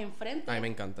está enfrente. A mí me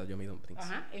encanta Yomi Dumplings.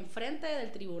 Ajá, enfrente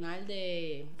del tribunal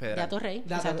de Federal. Atorrey,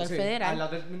 Ya, exacto, el sí, federal. Al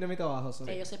lado de mi trabajo,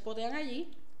 sorry. Ellos se potean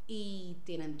allí y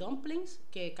tienen dumplings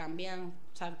que cambian,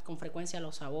 o sea, con frecuencia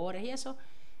los sabores y eso.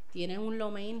 Tienen un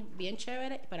lo mein bien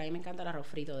chévere, pero a mí me encanta el arroz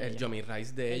frito de El ellos. Yomi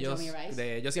Rice de El ellos. Yomi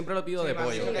Rice. Yo siempre lo pido Sí, de me han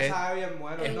pollo. dicho que Es- sabe bien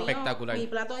bueno. El ¿no? mío, espectacular. Mi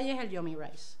plato ahí es el Yomi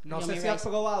Rice. No Yomi sé si has Rice.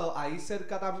 probado, ahí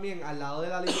cerca también, al lado de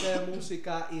la línea de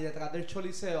música y detrás del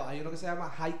Choliseo, hay uno que se llama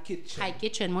High Kitchen. High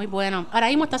Kitchen, muy bueno. Ahora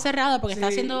mismo está cerrado porque está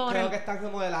Sí, haciendo... creo que están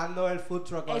remodelando el food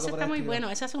truck o algo Ese por está el muy estilo. bueno.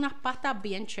 Ese hace unas pastas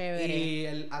bien chéveres.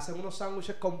 Y hacen unos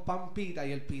sándwiches con pan pita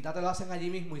y el pita te lo hacen allí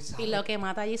mismo y sabe. Y lo que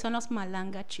mata allí son los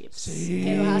malanga chips. Sí.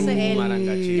 Que los hace él.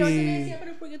 Malanga chips. Yo le decía,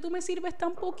 pero ¿por qué tú me sirves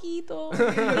tan poquito? Y es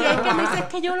que me dice, es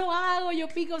que yo lo hago, yo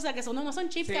pico. O sea, que no son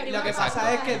chips Sí, que abrimos lo que la pasa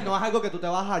pasta. es que no es algo que tú te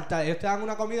vas a hartar. Ellos te dan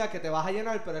una comida que te vas a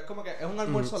llenar, pero es como que es un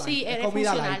almuerzo light. Sí, es eres comida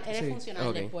funcional, light. eres sí. funcional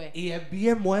Ok. después. Y es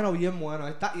bien bueno, bien bueno.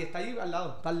 Está ahí al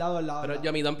lado, está al lado, al lado. Pero al lado.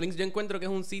 Yomi Dumplings yo encuentro que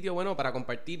es un sitio bueno para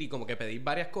compartir y como que pedir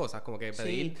varias cosas. Como que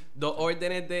pedir Sí. 2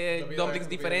 órdenes de Yo pido dumplings eso,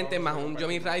 diferentes pido más eso, un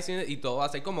compartir. Yomi Rice y todo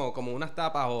hacer como unas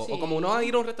tapas o Sí. como uno a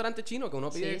ir a un restaurante chino que uno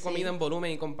pide Sí, comida sí. en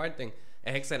volumen y comparten.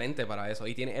 Es excelente para eso.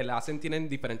 Y tienen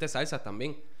diferentes salsas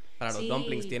también. Para los Sí,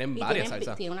 dumplings tienen y varias tienen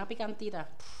salsas. Tiene una picantita.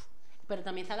 Pero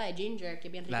también está la de ginger, que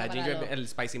es bien rica La de para ginger, los- el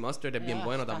spicy mustard es bien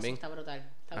bueno está- también. Está brutal.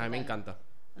 está A mí me brutal. encanta.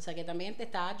 O sea que también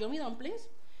está Yomi Dumplings.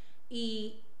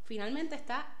 Y finalmente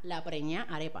está La Preña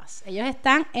Arepas. Ellos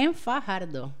están en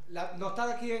Fajardo. No están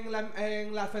aquí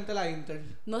en la frente de la Inter.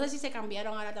 No sé si se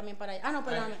cambiaron ahora también para allá. Ah, no,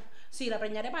 perdóname. Sí, La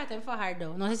Preña Arepas está en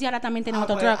Fajardo. No sé si ahora también tienen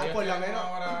otro pues, truck. por lo menos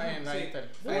ahora en la Inter.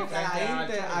 Frente a la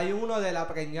Inter hay uno de La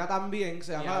Preña también,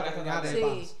 se llama La Preña Arepas.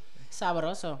 Sí,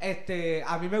 sabroso.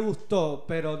 A mí me gustó,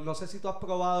 pero no sé si tú has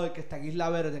probado el que está en Isla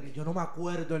Verde, que yo no me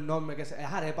acuerdo el nombre, que es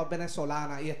arepas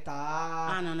venezolana y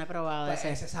está... Ah, no he probado pues,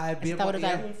 ese. sabe bien, Está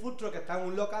brutal. es un food truck que está en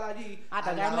un local allí, Ah,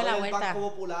 al darme lado la del vuelta. Banco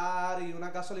Popular y una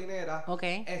gasolinera. Ok.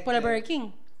 ¿Por el Burger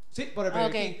King? Sí, por el Burger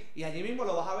Ok. King. Y allí mismo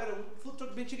lo vas a ver, un food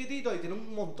truck bien chiquitito y tiene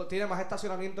un montón, tiene más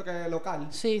estacionamiento que local.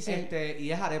 Sí, sí. Y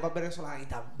es arepas venezolanas y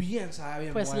también sabe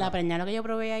bien Pues bueno. La Preña lo que yo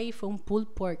probé ahí fue un pulled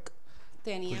pork.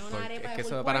 Tenía Pulled una pork. arepa Es de que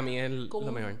pulled eso para pork mí es con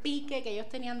lo mejor. un pique que ellos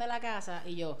tenían de la casa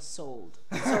y yo, sold.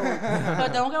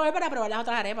 Pero tengo que volver para probar las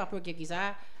otras arepas porque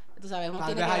quizás, tú sabes, uno Tal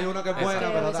tiene vez que... hay uno que es Exacto. bueno,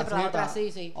 que pero hubiese probado otra otras,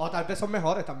 sí. O tal vez son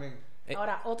mejores también.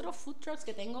 Ahora, otros food trucks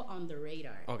que tengo on the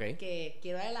radar, Ok. que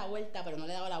quiero darle la vuelta, pero no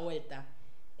le he dado la vuelta.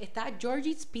 Está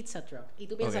Georgie's Pizza Truck. Y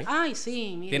tú piensas, Ok. ay,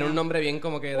 sí, mira. Tiene un nombre bien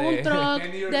como que Un de... truck De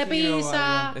New York de City o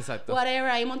pizza, algo. Exacto.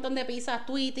 whatever. Hay un montón de pizzas,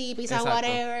 Tweety, pizza Exacto.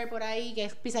 whatever, por ahí, que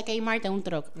es pizza Kmart, es un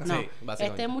truck. No, básicamente.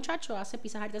 este muchacho hace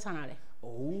pizzas artesanales.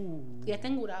 Y está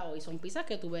engurado. Y son pizzas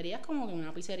que tú verías como en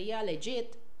una pizzería legit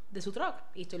de su truck.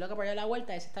 Y estoy loca por darle la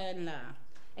vuelta. Ese está en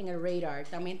el radar.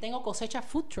 También tengo Cosecha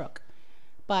Food Truck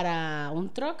para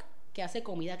un truck que hace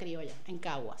comida criolla en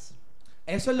Caguas.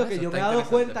 Eso es lo que Eso yo me he está dado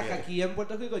interesante, cuenta que fíjate. aquí en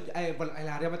Puerto Rico, en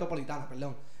la área metropolitana,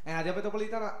 perdón. En la área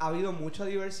metropolitana ha habido mucha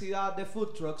diversidad de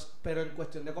food trucks, pero en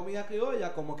cuestión de comida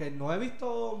criolla, como que no he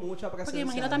visto mucha presencia. Porque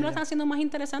imagino de también lo ella. están haciendo más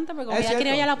interesante porque Es comida cierto.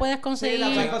 criolla la puedes Sí, conseguir. la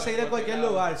puedes conseguir en cualquier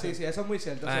lugar. Sí, eso es muy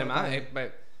cierto. eso Además, es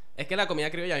es que la comida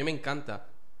criolla a mí me encanta.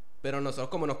 Pero nosotros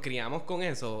como nos criamos con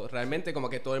eso, realmente como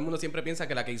que todo el mundo siempre piensa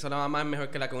que la que hizo la mamá es mejor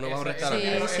que la que uno va a un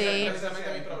restaurante. Sí, sí. Ese es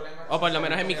precisamente mi problema. O por lo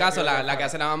menos en mi caso, la que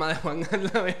hace la mamá de Juan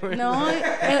es la mejor. No,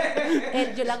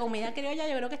 la comida criolla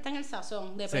yo creo que está en el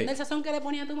sazón. Depende Sí. del sazón que le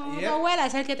ponía a tu mamá o Yep. tu abuela,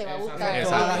 ese es el que te va a gustar. Exacto.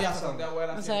 Toda la La razón. de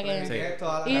abuela O sea siempre. que- Sí. Tienes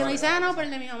toda la Y uno razón. dice, no, pero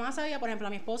el de mi mamá sabía, por ejemplo, a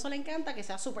mi esposo le encanta que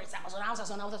sea súper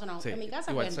sazonado. Sí, En mi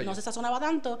casa, igual pues soy no yo. se sazonaba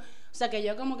tanto. O sea que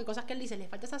yo como que cosas que él dice, le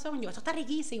falta sazón, yo, eso está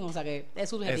riquísimo. O sea que es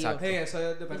subjetivo. Exacto. Sí, eso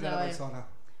depende de la ¿Sabes? persona.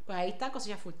 Pues ahí está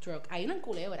Cosecha Food Truck. Hay uno en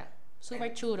Culebra,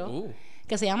 súper chulo, Uh.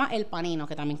 que se llama El Panino,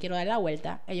 que también quiero darle la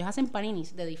vuelta. Ellos hacen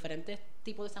paninis de diferentes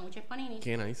tipos de sándwiches paninis.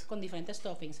 Qué nice. Con diferentes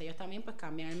toppings. Ellos también pues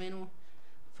cambian el menú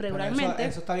Pero regularmente.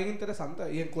 Eso está bien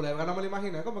interesante. Y en Culebra no me lo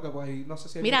imaginé, como que pues ahí no sé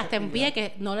si hay Mira, mucha hasta en actividad. pie,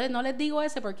 que no les digo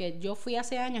ese porque yo fui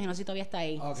hace años y no sé si todavía está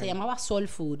ahí. Ok. Se llamaba Soul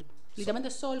Food. Literalmente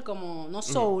Soul como, no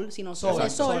Soul, sino Soul, Soul, de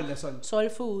Soul, Soul, de Soul. Soul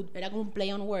Food. Era como un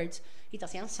play on words. Y te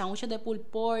hacían sándwiches de pulled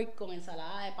pork con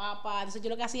ensalada de papa. Entonces yo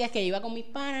lo que hacía es que iba con mis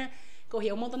panas,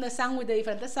 cogía un montón de sándwiches, de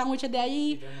diferentes sándwiches de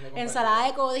allí, ensalada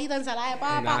de codito, ensalada de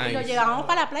papa, y lo Nice. llevábamos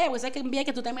para la playa, porque sabes que en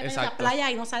que tú te metes en la Exacto. playa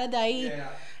y no sales de ahí,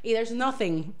 Yeah. y there's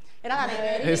nothing. Era la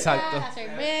neverita, Exacto. la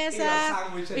cerveza,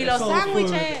 sándwiches y de los soul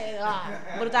sándwiches.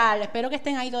 food. Brutal. Espero que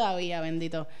estén ahí todavía,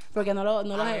 bendito. Porque no los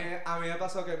he... A mí me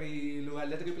pasó que mi lugar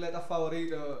de tripletas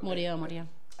favorito... Murió.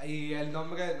 Y el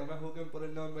nombre, no me juzguen por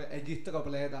el nombre, es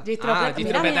Gistropleta. Ah,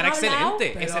 Mira, me era han hablado.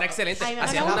 excelente. Pero- Esa era excelente. Ay, me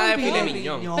Hacían acabo una de con filet piel.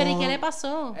 miñón. Pero ¿y qué le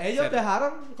pasó? Ellos Cero.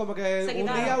 dejaron como que Se un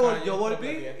quitaron. día Caña, yo volví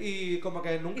Gistrofleta. y como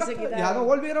que nunca Y se ya quitaron. no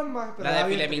volvieron más. Pero La de era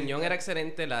bien filet triste. miñón era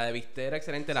excelente, la de bistec era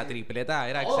excelente, la tripleta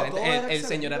era Todo, excelente. todo era El señor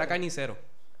excelente. era carnicero.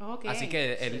 Ok. Así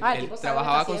que él Ah, el él tipo sabe lo que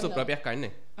trabajaba está con sus haciendo. propias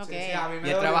carnes. Ok. Sí, sí, a mí me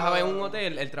Y él dolió. trabajaba en un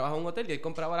hotel, y él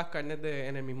compraba las carnes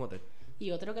en el mismo hotel. Y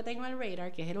otro que tengo en el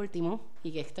radar, que es el último,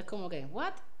 y que esto es como que,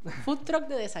 ¿what? Food truck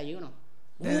de desayuno.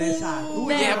 De desayuno.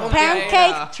 The yeah,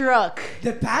 Pancake Truck.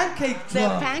 The Pancake The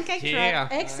Truck. Pancake Yeah.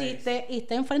 Truck existe y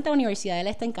está enfrente de la Universidad del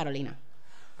Este en Carolina.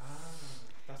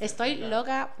 Estoy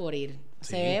loca por ir.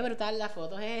 Se Sí. ve brutal, las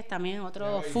fotos es también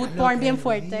otro Ya, food Lo porn que bien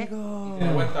fuerte. digo.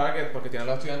 Tiene buen target porque tiene a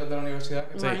los estudiantes de la universidad.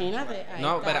 Sí. Imagínate. ahí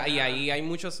No, está. pero y ahí hay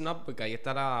muchos snobs, porque ahí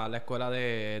está la escuela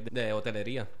de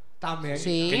hotelería. También.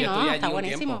 Sí, Que yo no, estudié está allí un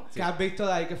buenísimo. tiempo. ¿Qué has visto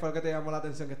de ahí? ¿Qué fue lo que te llamó la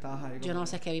atención que estabas ahí? Yo no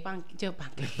sé, es que vi pancakes.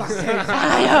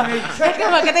 Pancakes. Es que,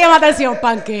 ¿por qué te llama la atención?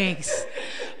 Pancakes.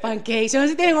 Pancakes. Yo no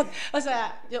sé si tienen. O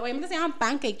sea, obviamente se llaman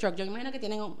Pancake Truck. Yo imagino que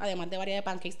tienen, además de variedad de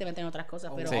pancakes, deben tener otras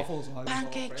cosas. Pero. Sí. Waffles o algo.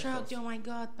 Pancake Truck, oh my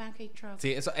god, Pancake Truck.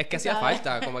 Sí, eso es que hacía ¿Sabes?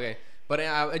 falta, como que.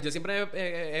 Pero yo siempre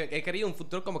he querido un food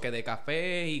truck como que de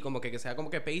café y como que sea como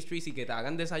que pastries y que te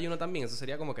hagan desayuno también. Eso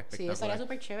sería como que Sí, espectacular. eso sería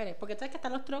súper chévere. Porque sabes que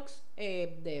están los trucks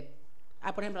de.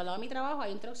 Por ejemplo, al lado de mi trabajo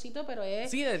hay un truckcito, pero es.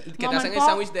 Sí, que te mom and hacen el pop,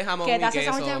 sándwich de jamón que te y hace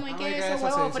queso. sándwich de jamón y Ay, queso, eso,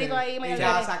 huevo sí, frito sí. ahí, medio Y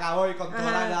ya verde. se acabó y con toda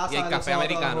Ajá. la grasa Y el del café sábado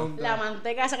americano. todo junto. La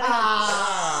manteca esa que Eso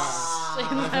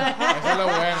es lo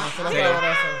bueno, eso es lo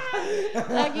sabroso.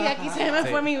 Aquí se me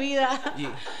fue mi vida. Y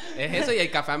es eso, y el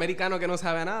café americano que no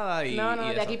sabe a nada. Y, No, y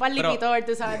de eso. aquí para el Pero- lipitor,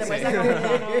 tú sabes, te puedes sacar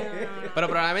no. Pero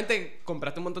probablemente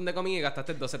compraste un montón de comida y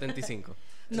gastaste $2.75.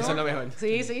 No. Eso es lo mejor.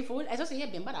 Sí, full. Eso sí,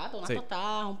 es bien barato. Unas Sí.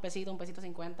 tostadas, un pesito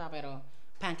 50, pero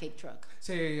pancake truck.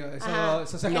 Sí, Ajá.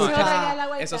 eso se No, escucha. otra que da la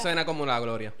vuelta. Eso suena como la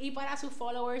gloria. Y para sus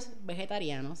followers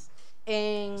vegetarianos,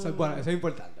 en Bueno, eso es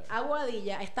importante.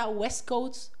 Aguadilla está West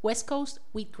Coast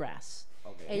Wheatgrass.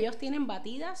 Ok. Ellos tienen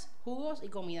batidas, jugos y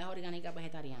comidas orgánicas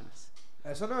vegetarianas.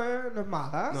 Eso no es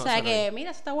mala. No. O sea eso que, es. mira,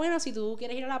 eso está bueno si tú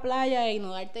quieres ir a la playa y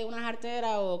no darte una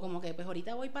jartera o como que, pues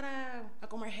ahorita voy a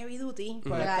comer heavy duty.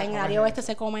 Pues, Ya te en el comes área oeste eso.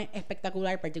 se come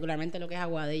espectacular, particularmente lo que es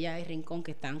Aguadilla y Rincón, que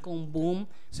están con un boom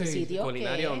de Sí, sitios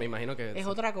culinario, que me imagino que es sí.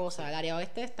 otra cosa. El área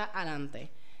oeste está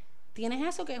adelante. Tienes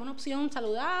eso que es una opción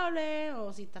saludable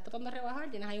o si estás tratando de rebajar,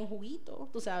 tienes ahí un juguito,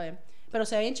 tú sabes. Pero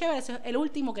se ve bien chévere. Ese es el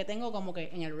último que tengo como que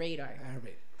en el radar.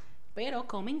 Pero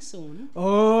coming soon.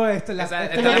 Oh, esto es Esta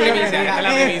esto es es lo la que yo primicia, esta es la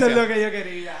quería. Esto es primicia. lo que yo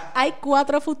quería. Hay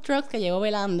 4 food trucks que llevo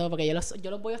velando porque yo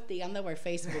los voy hostigando por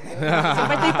Facebook. Yo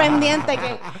siempre estoy pendiente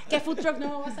que qué food truck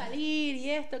no va a salir y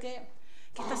esto, que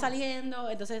está saliendo.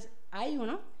 Entonces, hay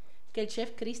uno que el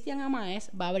chef Cristian Amaez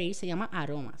va a abrir, se llama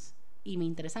Aromas. Y me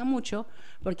interesa mucho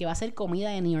porque va a ser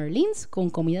comida de New Orleans con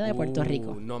comida de Puerto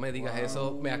Rico. No me digas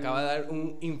eso. Me acaba de dar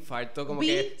un infarto. Como Vi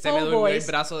que se Po' me durmió el Boys,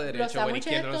 brazo los derecho o el sándwiches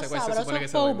izquierdo. No sé estos cuál se supone sabrosos que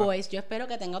se Po' duerma. Boys. Yo espero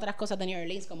que tenga otras cosas de New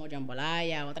Orleans como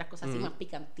jambalaya, otras cosas así más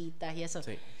picantitas y eso.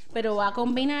 Sí. Pero va a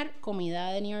combinar comida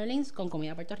de New Orleans con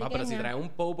comida puertorriqueña. Pero si trae un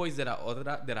Po' Boys de las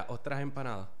otras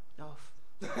empanadas. Uf.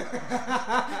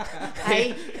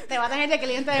 Ahí te va a tener de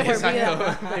cliente de por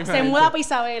Exacto. vida. Se muda a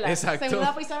Isabela. Exacto. Se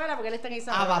muda a Isabela porque él está en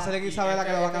Isabela. Va a ser en Isabela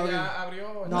que lo van a abrir. ¿Ya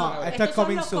abrió? No, No, esto es estos son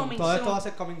coming los soon. coming Todo esto soon. va a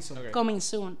ser coming soon. Ok. Coming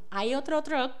soon. Hay otro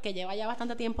truck que lleva ya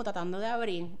bastante tiempo tratando de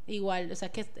abrir. Igual, o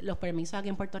sea, es que los permisos aquí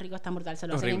en Puerto Rico están brutales. Se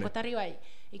lo hacen en Horrible. Costa Arriba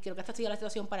y creo que esta ha sido la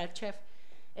situación para el chef.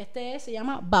 Se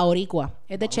llama Baoricua.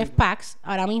 Es de Chef Pax.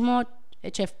 Ahora mismo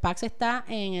Chef Pax está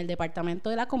en el departamento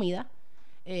de la comida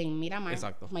en Miramar.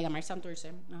 Exacto. Miramar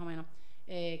Santurce, más o menos.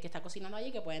 Que está cocinando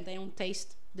allí, que pueden tener un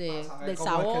taste Para saber del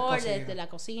cómo es que él sabor cocina. de la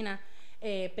cocina.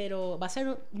 Pero va a ser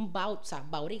un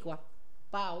Baoricua.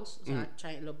 Baos, o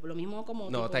sea, lo mismo como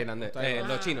No, tipo- tailandés. Ajá,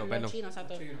 Los chinos, perdón. Los chinos,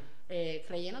 exacto. Los chinos.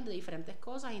 Rellenos de diferentes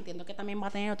cosas. Entiendo que también va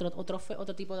a tener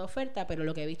otro tipo de oferta, pero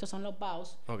lo que he visto son los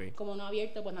baos. Ok. Como no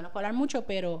abierto, pues no los puedo hablar mucho,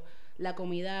 pero la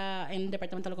comida en el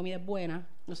departamento de la comida es buena.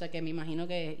 O sea que me imagino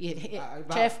que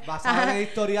Basado en el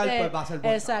historial, pues va a ser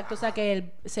bueno. Exacto, o sea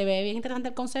que se ve bien interesante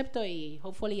el concepto y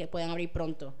hopefully puedan abrir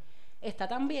pronto. Está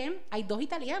también, hay 2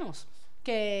 italianos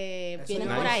que Eso vienen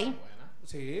ya por es ahí.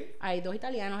 Sí. Hay 2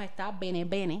 italianos, está Bene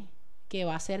Bene, que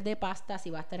va a ser de pastas y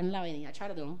va a estar en la avenida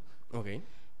Chardon. Ok.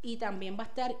 Y también va a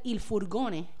estar Il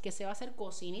Furgone, que se va a hacer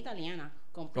cocina italiana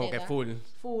completa. Como que full.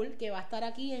 Full, que va a estar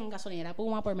aquí en Gasolinera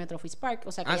Puma por Metrofis Park.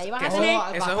 O sea que Ah, ahí vas que a eso-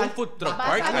 tener... eso es un food truck vas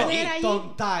park a allí. tener ahí-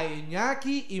 Tontai,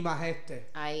 ñaki y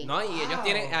majeste. Ahí. No, y ellos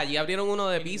tienen, allí abrieron uno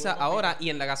de pizza ahora y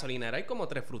en la gasolinera hay como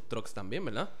 3 food trucks también,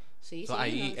 ¿verdad? Sí, So, sí.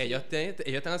 ahí no, sí. ellos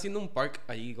están haciendo un park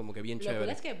allí como que bien Lo cool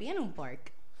chévere. es que viene un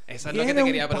park. Eso es lo que te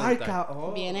quería preguntar.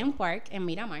 Viene un park en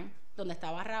Miramar, donde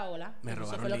estaba Raola. Me Eso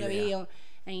robaron fue lo la que vi idea.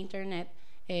 en internet.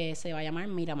 Se va a llamar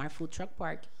Miramar Food Truck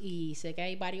Park. Y sé que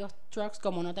hay varios trucks.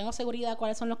 Como no tengo seguridad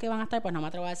cuáles son los que van a estar, pues no me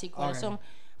atrevo a decir cuáles Ok. son.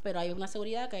 Pero hay una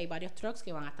seguridad que hay varios trucks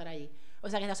que van a estar allí. O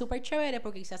sea que está súper chévere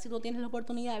porque quizás si tú tienes la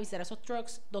oportunidad de visitar esos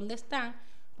trucks donde están,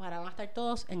 pues ahora van a estar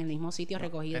todos en el mismo sitio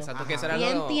recogidos. Exacto, que Ajá. será Y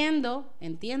lo...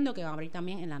 entiendo que van a abrir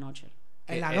también en la noche.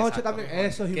 En la Exacto. noche también,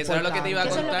 eso es Que importante. eso era lo que te iba a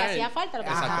Eso es lo que contar. hacía falta, lo que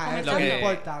Ajá, estamos eso Lo es comenzando. que,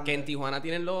 importante. que en Tijuana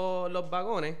tienen los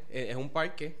vagones, es un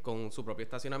parque con su propio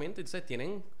estacionamiento, entonces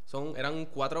eran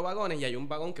 4 vagones y hay un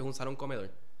vagón que es un salón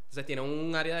comedor. Entonces tiene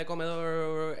un área de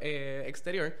comedor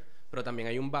exterior, pero también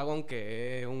hay un vagón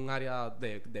que es un área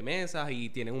de mesas y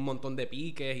tienen un montón de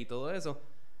piques y todo eso.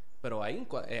 Pero hay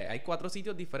 4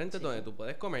 sitios diferentes donde tú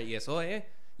puedes comer y eso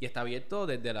y está abierto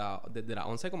desde las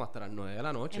 11 como hasta las 9 de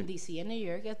la noche. En DC, en New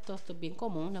York, esto es bien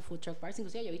común, los food truck parks.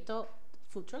 Inclusive yo he visto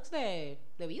food trucks de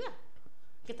vida.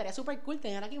 Que estaría súper cool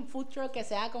tener aquí un food truck que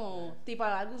sea como, tipo,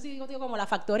 algo así, digo, como la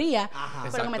factoría. Ajá.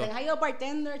 Pero que me Exacto. tengas ahí 2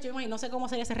 bartenders, yo no sé cómo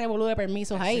sería ese revolú de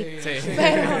permisos ahí. Sí. Sí.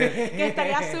 Pero que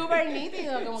estaría súper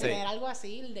nítido, como Sí. que tener algo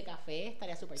así, el de café,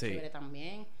 estaría súper Sí. chévere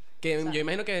también. Que O sea, yo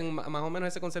imagino que más o menos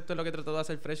ese concepto es lo que trató de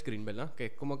hacer Fresh Green, ¿verdad? Que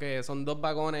es como que son 2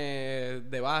 vagones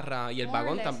de barra y el More or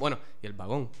vagón less. también. Bueno, y el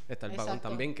vagón. Está el vagón exacto,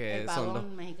 también, que el son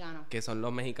vagón mexicano. que son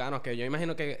los mexicanos. Que yo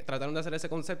imagino que trataron de hacer ese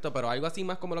concepto, pero algo así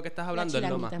más como lo que estás hablando es La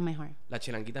lo chilanguita más. es mejor. La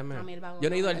chilanguita es mejor. A mí el vagón Yo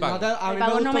no he ido al no. vagón. A mí El me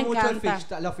vagón gustó no me mucho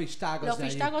encanta. los fish tacos. Los de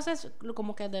fish allí. tacos es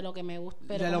como que de lo que me gusta,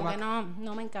 pero De lo como que más-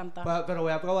 no me encanta. Pero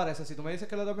voy a probar ese. Si tú me dices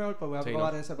que lo otro es mejor, pues voy a Sí,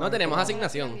 probar no. ese. No, para tenemos probar.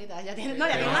 asignación. Ya tiene una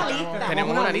lista.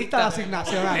 Tenemos una lista de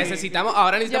asignación aquí.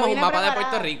 Ahora necesitamos Yo un vine mapa de preparada.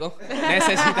 Puerto Rico.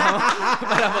 Necesitamos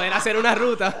para poder hacer una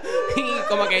ruta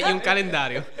y un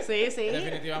calendario. Sí.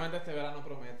 Definitivamente este verano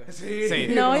promete. Sí. Sí.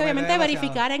 No, y promete obviamente demasiado.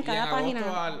 verificar en Y cada en agosto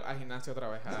página. al gimnasio otra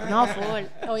vez. No, full.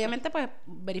 Obviamente, pues,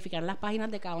 verificar las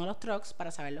páginas de cada uno de los trucks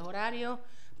para saber los horarios,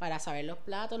 para saber los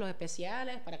platos, los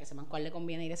especiales, para que sepan cuál le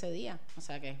conviene ir ese día. O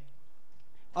sea que...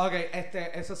 Ok,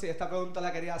 eso sí, esta pregunta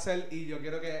la quería hacer y yo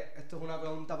quiero que esto es una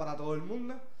pregunta para todo el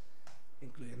mundo,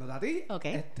 incluyéndote a ti. Ok.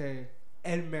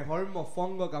 El mejor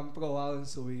mofongo que han probado en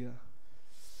su vida.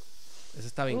 Eso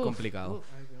está bien Uf, complicado. uf.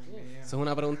 Ay, Dios mío. Eso es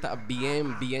una pregunta bien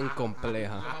Lo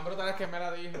compleja. más brutal es que me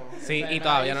la dijo. Sí, O sea, y me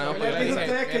todavía la no hizo, hemos y Yo podido le yo dije a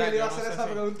dije, ustedes que mira, yo le iba a yo no hacer sé esa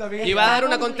si- pregunta bien. Iba a dar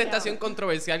una complicado. contestación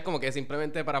controversial como que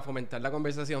simplemente para fomentar la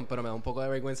conversación, pero me da un poco de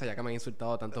vergüenza ya que me han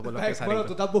insultado tanto por los Bueno, quesaritos.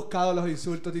 tú te has buscado los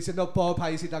insultos diciendo pop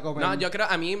ahí si te comen. No, yo creo,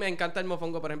 a mí me encanta el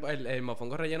mofongo, por ejemplo, el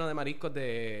mofongo relleno de mariscos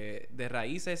de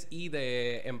raíces y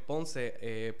de en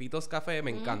Ponce, Pitos Café,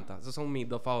 me encanta. Esos son mis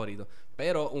 2 favoritos.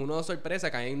 Pero uno sorpresa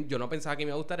que a mí yo no pensaba que me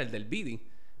iba a gustar, el del Bidi.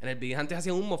 En el Bidi antes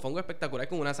hacían un mofongo espectacular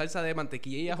con una salsa de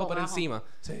mantequilla y ajo Con por ajo. encima.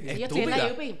 Sí. Sí, yo estoy en la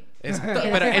Estúpida.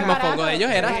 UP. Pero el mofongo de ellos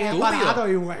era Sí, es Es estúpido. barato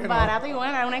y bueno. Barato y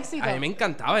bueno, era un éxito. A mí me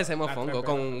encantaba ese mofongo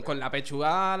Atrévete. con la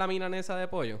pechuga a la milanesa de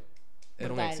pollo. Era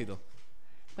un Brutal. éxito.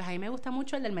 Pues a mí me gusta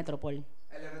mucho el del Metropol.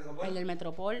 El de Metropol. El del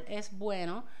Metropol es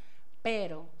bueno,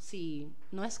 pero si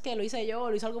no es que lo hice yo o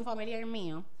lo hizo algún familiar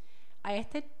mío, a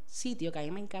este sitio que a mí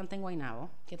me encanta en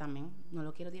Guaynabo, que también no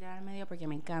lo quiero tirar al medio porque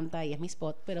me encanta y es mi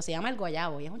spot, pero se llama El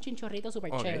Guayabo y es un chinchorrito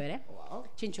súper Ok. chévere. Wow.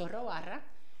 Chinchorro Barra.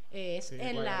 Es Sí,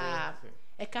 en Guayabo, sí.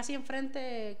 es casi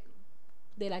enfrente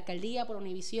de la alcaldía por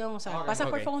Univisión. O sea, Ok, pasas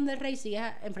por ok. Fogón del Rey, sigues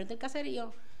enfrente del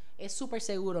caserío. Es súper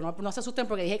seguro, no se asusten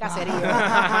porque dije caserío. Yo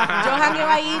jangueo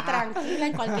ahí tranquila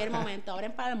en cualquier momento.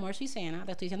 Ahora para almuerzo y cena,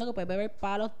 te estoy diciendo que puedes beber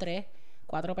palos 3,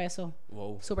 4 pesos.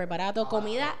 Wow. Súper barato.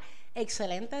 Comida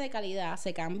excelente de calidad.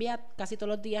 Se cambia casi todos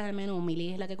los días el menú.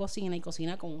 Mili es la que cocina y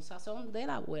cocina con un sazón de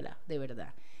la abuela, de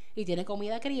verdad. Y tiene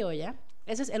comida criolla.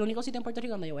 Ese es el único sitio en Puerto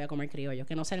Rico donde yo voy a comer criollo,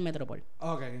 que no sea el Metropol.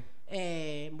 Ok.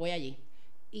 Voy allí.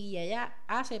 Y ella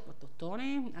hace pues,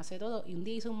 tostones, hace todo. Y un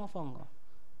día hizo un mofongo.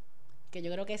 Que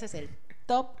yo creo que ese es el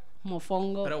top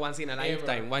mofongo. Pero once in a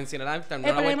lifetime, once in a lifetime, no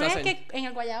El lo he vuelto problema a es hacer. que en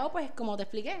el Guayabo, pues, como te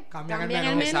expliqué, Cambian el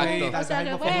cambian menú. el menú. Exacto. O sea, El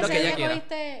que mofongo. pues, Es lo que ese ella día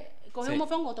quiera. coges Sí. un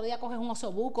mofongo, otro día coges un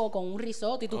osobuco con un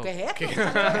risotto y tú, Oh, ¿qué es esto? ¿qué?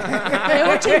 Es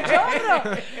un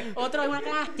chinchorro. Otro es una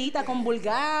canastita con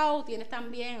bulgao. Tienes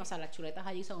también, o sea, las chuletas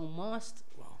allí son un must.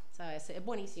 ¿Sabes? Es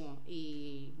buenísimo.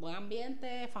 Y buen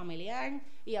ambiente, familiar.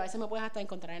 Y a veces me puedes hasta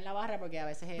encontrar en la barra porque a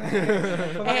veces Como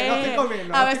que no estoy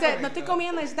comiendo, a no veces estoy no estoy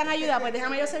comiendo, necesitan ayuda, pues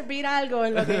déjame yo servir algo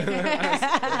en lo que...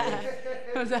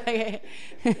 o sea que...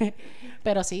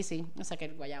 Pero sí. O sea que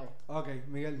el guayabo. Ok,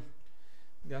 Miguel.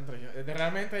 Diantre,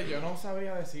 realmente yo no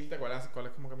sabría decirte cuál es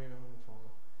como que mi mejor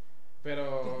mofongo.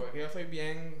 Pero es que yo soy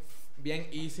bien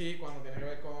easy cuando tiene que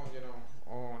ver con,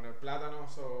 con el plátano.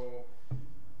 So,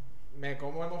 me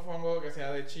como el mofongo que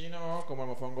sea de chino, como el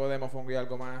mofongo de mofongo y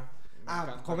algo más. Me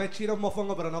encanta. Comes chiros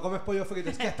mofongo, pero no comes pollo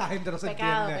frito. Es que esta gente no se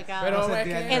Pecado, entiende. pecado. Pero no se es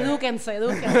que- entiende. Edúquense.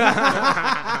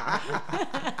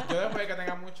 Yo después que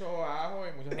tenga mucho ajo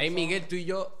y mucho Hey sazón, Miguel, tú y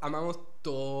yo amamos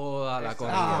toda la Exacto.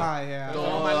 comida. Ah, yeah.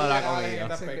 Toda la Como comida. en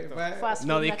Sí, aspecto. pues, Fast food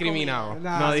No es discriminado.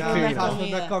 comida. No discriminado. fast food no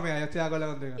es Comida. comida, yo estoy de acuerdo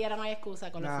contigo. Y ahora no hay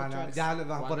excusa con los No, food no, trucks. ya van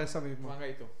Juan- por eso mismo. Juanga,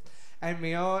 ¿y tú? El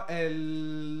mío,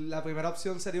 la primera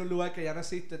opción sería un lugar que ya no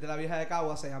existe, de la vieja de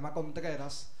Cagua, se llama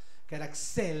Contreras, que era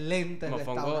excelente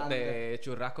Mofongo restaurante. de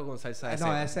churrasco con salsa de No,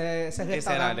 cera. ese Ese era el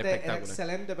restaurante era espectáculo.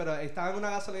 excelente, pero estaba en una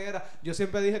gasolinera. Yo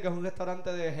siempre dije que es un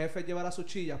restaurante de jefes llevar a sus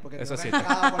chillas, porque Eso tiene sí. una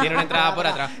entrada por Tiene una entrada por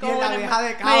atrás. Y en Como la una vieja de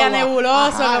media Cagua.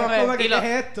 nebuloso, Ajá, como es como que- que, Y, ¿qué lo-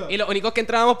 es esto? y los únicos que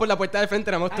entrábamos por la puerta del frente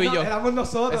éramos tú y no, yo. éramos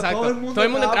nosotros, Exacto. todo el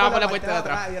mundo entraba por la puerta de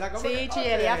atrás. Y era como Sí, que,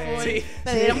 chillería ok. full. Sí.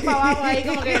 Te dieron para abajo ahí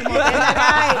como que el motel de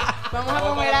acá y vamos a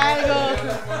comer algo.